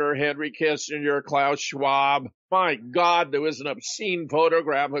Turner, Henry Kissinger, Klaus Schwab. My God, there was an obscene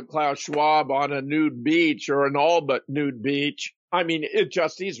photograph of Klaus Schwab on a nude beach or an all but nude beach. I mean,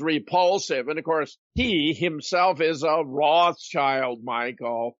 he's repulsive. And of course, he himself is a Rothschild,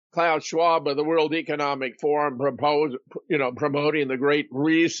 Michael. Klaus Schwab of the World Economic Forum promoting the Great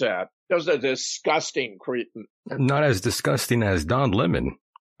Reset. Just a disgusting cretin. Not as disgusting as Don Lemon.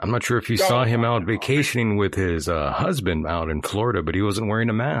 I'm not sure if you saw him out vacationing with his husband out in Florida, but he wasn't wearing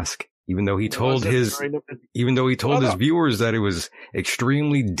a mask. Even though he told his viewers that it was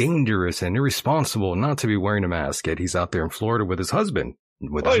extremely dangerous and irresponsible not to be wearing a mask, yet he's out there in Florida with his husband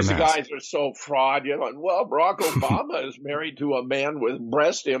without a mask. These guys are so fraud. Well, Barack Obama is married to a man with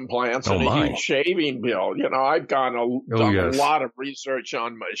breast implants and a huge shaving bill. I've done a lot of research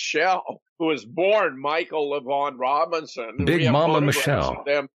on Michelle, who was born Michael LaVaughn Robinson. Big Mama Michelle.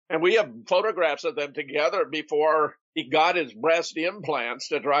 And we have photographs of them together before he got his breast implants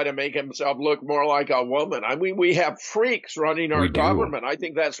to try to make himself look more like a woman. I mean, we have freaks running our government. I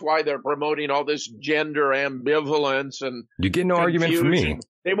think that's why they're promoting all this gender ambivalence and you get no argument from me.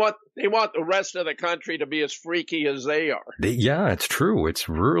 They want the rest of the country to be as freaky as they are. Yeah, it's true. It's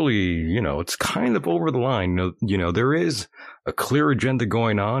really, it's kind of over the line. There is a clear agenda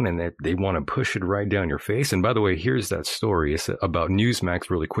going on and they want to push it right down your face. And by the way, here's that story. It's about Newsmax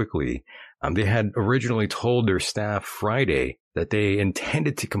really quickly. They had originally told their staff Friday that they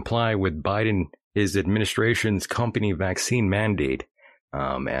intended to comply with his administration's company vaccine mandate.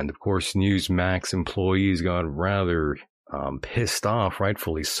 And of course, Newsmax employees got rather pissed off,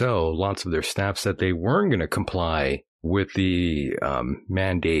 rightfully so. Lots of their staff said they weren't going to comply with the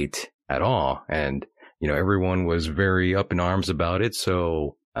mandate at all. And, everyone was very up in arms about it.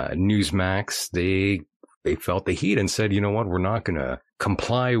 So Newsmax, they felt the heat and said, you know what, we're not going to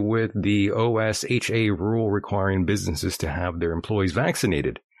comply with the OSHA rule requiring businesses to have their employees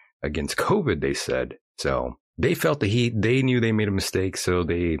vaccinated against COVID, they said. So they felt the heat. They knew they made a mistake, so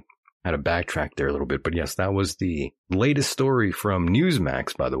they had to backtrack there a little bit. But yes, that was the latest story from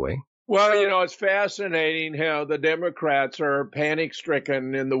Newsmax, by the way. Well, it's fascinating how the Democrats are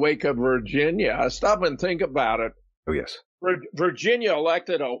panic-stricken in the wake of Virginia. Stop and think about it. Oh, yes. Virginia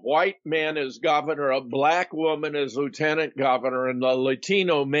elected a white man as governor, a black woman as lieutenant governor, and a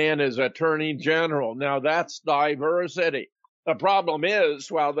Latino man as attorney general. Now, that's diversity. The problem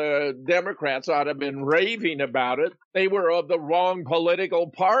is, while the Democrats ought to have been raving about it, they were of the wrong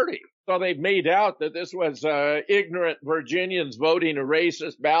political party. So they've made out that this was ignorant Virginians voting a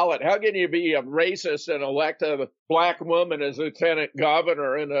racist ballot. How can you be a racist and elect a black woman as lieutenant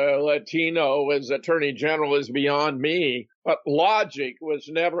governor and a Latino as attorney general is beyond me. But logic was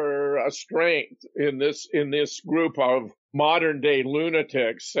never a strength in this group of modern day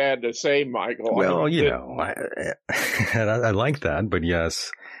lunatics, sad to say, Michael. Well, I like that, but yes,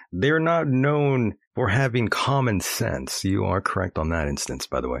 they're not known for having common sense. You are correct on that instance,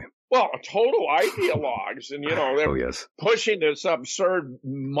 by the way. Well, total ideologues, and, they're pushing this absurd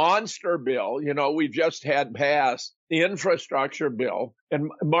monster bill. We've just had passed the infrastructure bill, and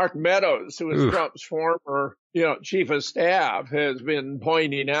Mark Meadows, who is Trump's former, chief of staff, has been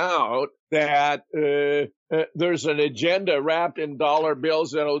pointing out that there's an agenda wrapped in dollar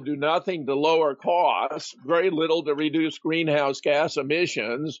bills that'll do nothing to lower costs, very little to reduce greenhouse gas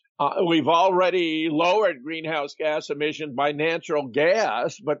emissions. We've already lowered greenhouse gas emissions by natural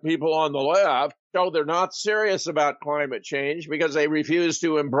gas, but people on the left show they're not serious about climate change because they refuse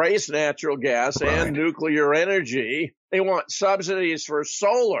to embrace natural gas and nuclear energy. They want subsidies for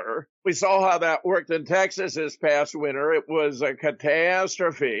solar. We saw how that worked in Texas this past winter. It was a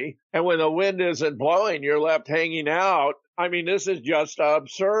catastrophe. And when the wind isn't blowing, you're left hanging out. I mean, this is just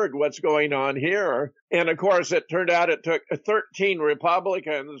absurd what's going on here. And of course, it turned out it took 13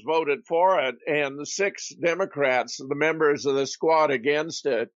 Republicans voted for it and 6 Democrats, the members of the squad, against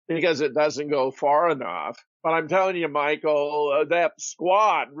it because it doesn't go far enough. But I'm telling you, Michael, that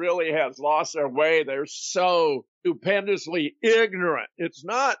squad really has lost their way. They're so stupendously ignorant. It's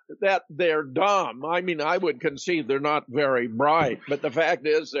not that they're dumb. I mean, I would concede they're not very bright. But the fact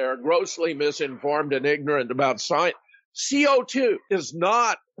is they're grossly misinformed and ignorant about science. CO2 is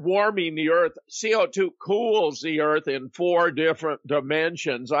not warming the earth. CO2 cools the earth in 4 different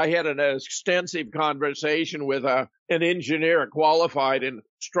dimensions. I had an extensive conversation with an engineer qualified in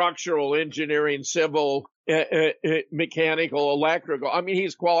structural engineering, civil, mechanical, electrical. I mean,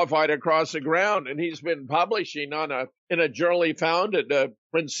 he's qualified across the ground, and he's been publishing in a journal he founded,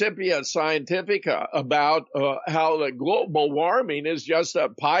 Principia Scientifica, about how the global warming is just a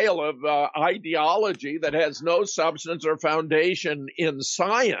pile of ideology that has no substance or foundation in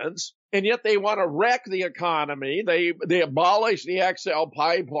science. And yet they want to wreck the economy. They abolished the XL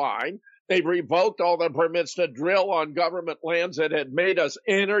pipeline. They've revoked all the permits to drill on government lands that had made us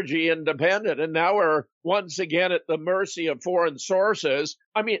energy independent. And now we're once again at the mercy of foreign sources.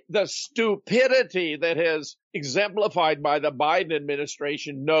 I mean, the stupidity that is exemplified by the Biden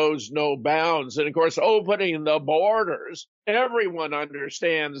administration knows no bounds. And of course, opening the borders, everyone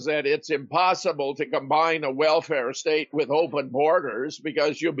understands that it's impossible to combine a welfare state with open borders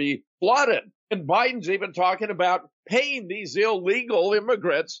because you'll be flooded. And Biden's even talking about paying these illegal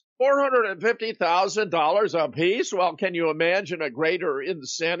immigrants $450,000 apiece. Well, can you imagine a greater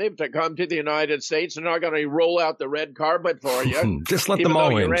incentive to come to the United States? They're not going to roll out the red carpet for you. Just let them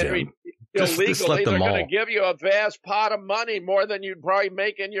all in, Jim. Illegally, they're going to give you a vast pot of money, more than you'd probably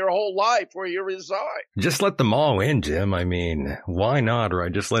make in your whole life where you reside. Just let them all in, Jim. I mean, why not,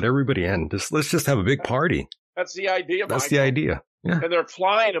 right? Just let everybody in. Let's just have a big party. That's the idea, That's Michael. the idea. Yeah. And they're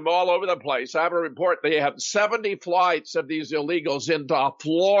flying them all over the place. I have a report. They have 70 flights of these illegals into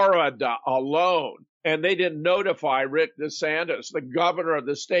Florida alone. And they didn't notify Rick DeSantis, the governor of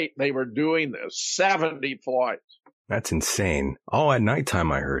the state, they were doing this. 70 flights. That's insane. All at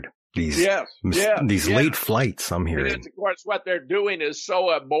nighttime, I heard. These late flights, I'm hearing. And of course, what they're doing is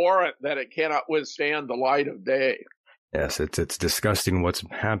so abhorrent that it cannot withstand the light of day. Yes, it's disgusting what's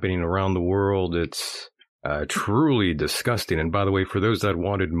happening around the world. It's truly disgusting. And by the way, for those that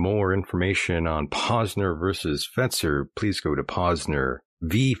wanted more information on Posner versus Fetzer, please go to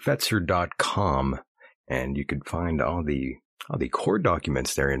PosnerVFetzer.com, and you could find all the court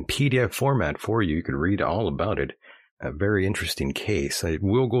documents there in PDF format for you. You could read all about it. A very interesting case. It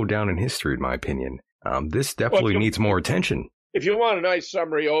will go down in history, in my opinion. This definitely needs more attention. If you want a nice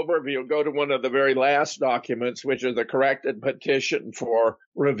summary overview, go to one of the very last documents, which is the corrected petition for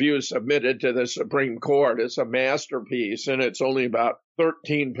review submitted to the Supreme Court. It's a masterpiece, and it's only about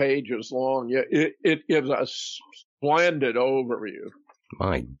 13 pages long. It gives a splendid overview.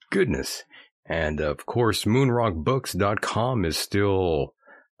 My goodness. And, of course, moonrockbooks.com is still...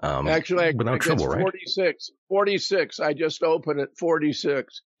 Actually, without trouble, right? 46. I just opened at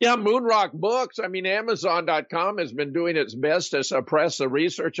 46. Yeah, Moonrock Books. I mean, Amazon.com has been doing its best to suppress the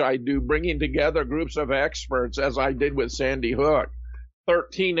research I do, bringing together groups of experts, as I did with Sandy Hook.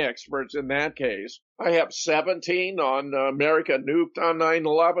 13 experts in that case. I have 17 on America nuked on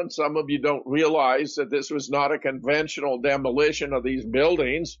 9/11. Some of you don't realize that this was not a conventional demolition of these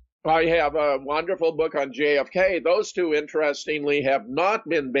buildings. I have a wonderful book on JFK. Those two, interestingly, have not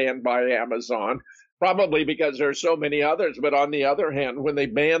been banned by Amazon, probably because there are so many others. But on the other hand, when they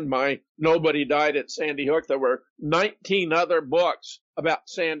banned my Nobody Died at Sandy Hook, there were 19 other books about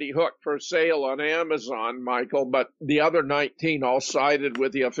Sandy Hook for sale on Amazon, Michael, but the other 19 all sided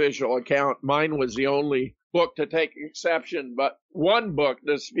with the official account. Mine was the only book to take exception, but one book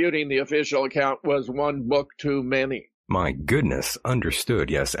disputing the official account was one book too many. My goodness,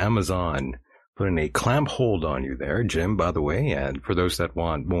 understood. Yes, Amazon putting a clamp hold on you there, Jim, by the way. And for those that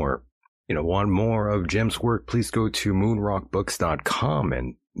want more of Jim's work, please go to moonrockbooks.com,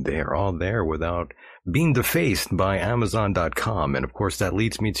 and they're all there without being defaced by Amazon.com. And of course, that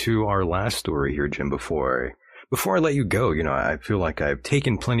leads me to our last story here, Jim, before I let you go. I feel like I've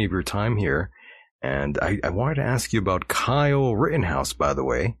taken plenty of your time here, and I wanted to ask you about Kyle Rittenhouse, by the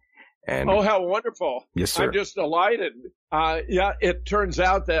way. And oh, how wonderful. Yes, sir. I'm just delighted. It turns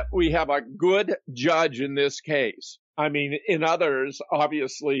out that we have a good judge in this case. I mean, in others,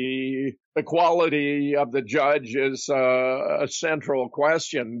 obviously, the quality of the judge is a central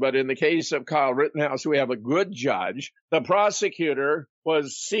question. But in the case of Kyle Rittenhouse, we have a good judge. The prosecutor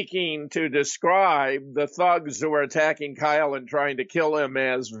was seeking to describe the thugs who were attacking Kyle and trying to kill him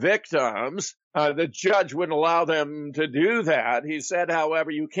as victims. The judge wouldn't allow them to do that. He said,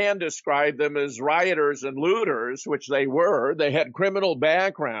 however, you can describe them as rioters and looters, which they were. They had criminal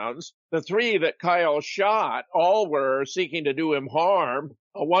backgrounds. The three that Kyle shot all were seeking to do him harm.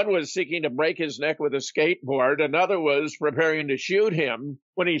 One was seeking to break his neck with a skateboard. Another was preparing to shoot him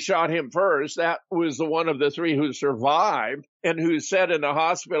when he shot him first. That was the one of the three who survived and who said in the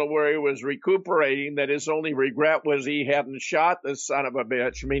hospital where he was recuperating that his only regret was he hadn't shot the son of a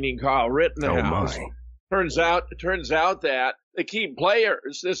bitch, meaning Kyle Rittenhouse. Oh, my. Turns out that the key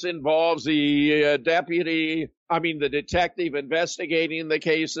players, this involves the the detective investigating the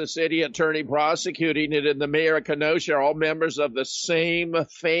case, the city attorney prosecuting it, and the mayor of Kenosha are all members of the same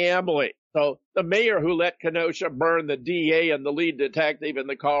family. So the mayor who let Kenosha burn, the DA, and the lead detective in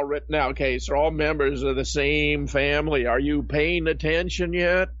the Kyle Rittenhouse case are all members of the same family. Are you paying attention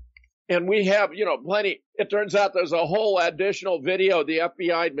yet? And we have, plenty. It turns out there's a whole additional video the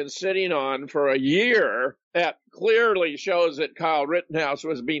FBI had been sitting on for a year that clearly shows that Kyle Rittenhouse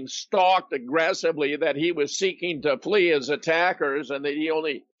was being stalked aggressively, that he was seeking to flee his attackers, and that he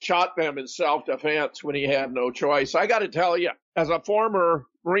only shot them in self-defense when he had no choice. I got to tell you, as a former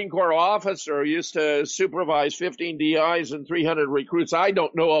Marine Corps officer who used to supervise 15 DIs and 300 recruits, I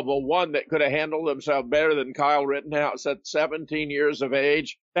don't know of a one that could have handled himself better than Kyle Rittenhouse at 17 years of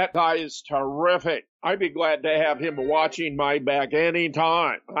age. That guy is terrific. I'd be glad to have him watching my back any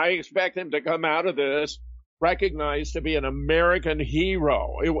time. I expect him to come out of this recognized to be an American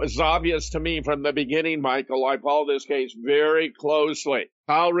hero. It was obvious to me from the beginning, Michael. I followed this case very closely.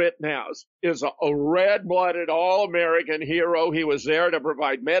 Kyle Rittenhouse is a red-blooded, all-American hero. He was there to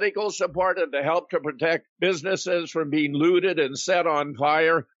provide medical support and to help to protect businesses from being looted and set on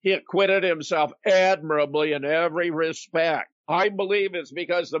fire. He acquitted himself admirably in every respect. I believe it's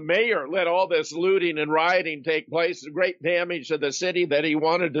because the mayor let all this looting and rioting take place, great damage to the city, that he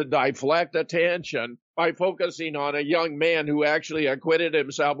wanted to deflect attention by focusing on a young man who actually acquitted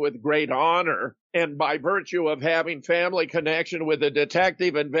himself with great honor. And by virtue of having family connection with the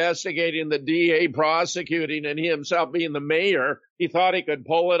detective investigating, the DA prosecuting, and he himself being the mayor, he thought he could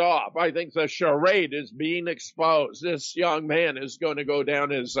pull it off. I think the charade is being exposed. This young man is going to go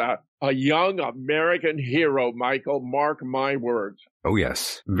down as a young American hero, Michael. Mark my words. Oh,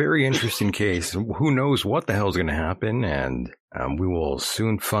 yes. Very interesting case. Who knows what the hell is going to happen, and we will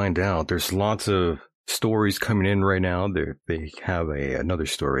soon find out. There's lots of stories coming in right now. They have another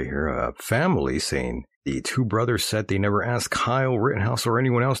story here. A family saying the two brothers said they never asked Kyle Rittenhouse or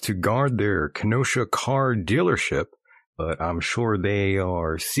anyone else to guard their Kenosha car dealership, but I'm sure they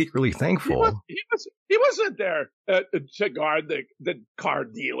are secretly thankful. He wasn't there to guard the car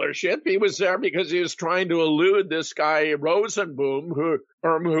dealership. He was there because he was trying to elude this guy Rosenboom,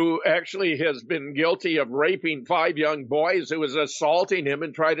 who actually has been guilty of raping 5 young boys, who was assaulting him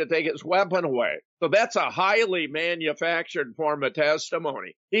and tried to take his weapon away. So that's a highly manufactured form of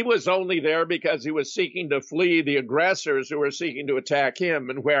testimony. He was only there because he was seeking to flee the aggressors who were seeking to attack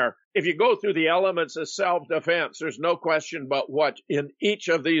him, and where, if you go through the elements of self-defense, there's no question but what in each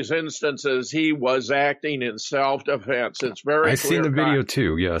of these instances he was acting in self-defense. It's very clear. I've seen the video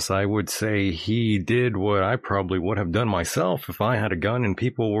too. Yes, I would say he did what I probably would have done myself if I had a gun and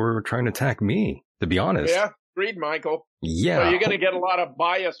people were trying to attack me, to be honest. Yeah, agreed, Michael. Yeah. So you're going to get a lot of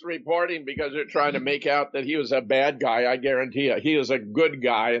biased reporting because they're trying to make out that he was a bad guy. I guarantee you, he is a good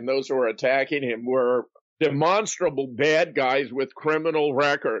guy, and those who were attacking him were demonstrable bad guys with criminal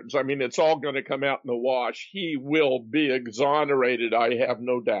records. I mean, it's all going to come out in the wash. He will be exonerated, I have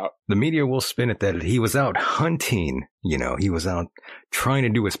no doubt. The media will spin it that he was out hunting. He was out trying to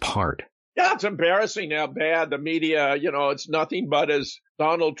do his part. Yeah, it's embarrassing how bad the media, it's nothing but, as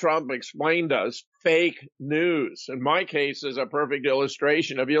Donald Trump explained us, fake news. And my case is a perfect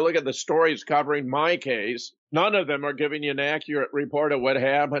illustration. If you look at the stories covering my case, none of them are giving you an accurate report of what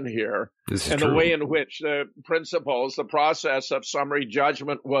happened here. This is true. The way in which the process of summary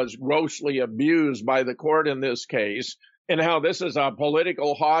judgment was grossly abused by the court in this case, and how this is a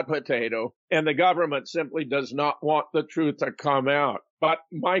political hot potato, and the government simply does not want the truth to come out. But,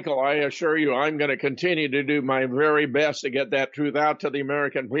 Michael, I assure you, I'm going to continue to do my very best to get that truth out to the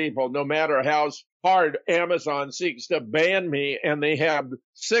American people, no matter how hard Amazon seeks to ban me. And they have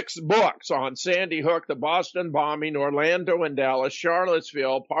 6 books on Sandy Hook, the Boston bombing, Orlando and Dallas,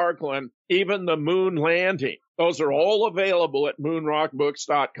 Charlottesville, Parkland, even the moon landing. Those are all available at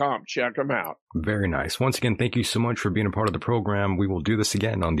moonrockbooks.com. Check them out. Very nice. Once again, thank you so much for being a part of the program. We will do this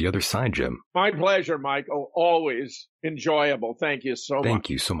again on the other side, Jim. My pleasure, Michael. Always enjoyable. Thank you so much.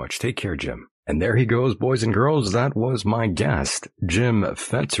 Thank you so much. Take care, Jim. And there he goes, boys and girls. That was my guest, Jim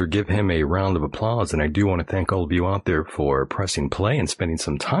Fetzer. Give him a round of applause. And I do want to thank all of you out there for pressing play and spending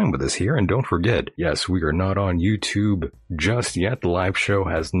some time with us here. And don't forget, yes, we are not on YouTube just yet. The live show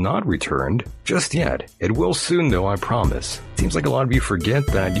has not returned just yet. It will soon, though, I promise. Seems like a lot of you forget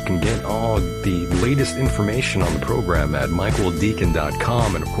that you can get all the latest information on the program at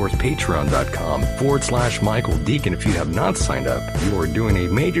michaeldecon.com and, of course, patreon.com/Michael Decon. If you have not signed up, you are doing a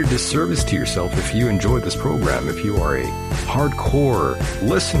major disservice to yourself if you enjoy this program. If you are a hardcore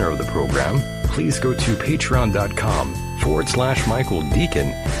listener of the program, please go to patreon.com/Michael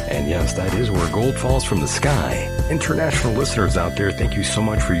Decon. And yes, that is where gold falls from the sky. International listeners out there, thank you so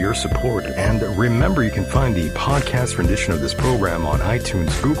much for your support. And remember, you can find the podcast rendition of this program on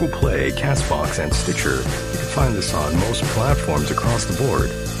iTunes, Google Play, Castbox, and Stitcher. You can find this on most platforms across the board.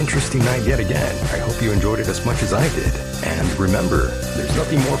 Interesting night yet again. I hope you enjoyed it as much as I did. And remember, there's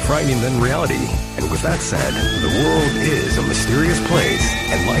nothing more frightening than reality. And with that said, the world is a mysterious place,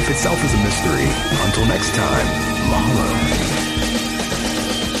 and life itself is a mystery. Until next time, mahalo.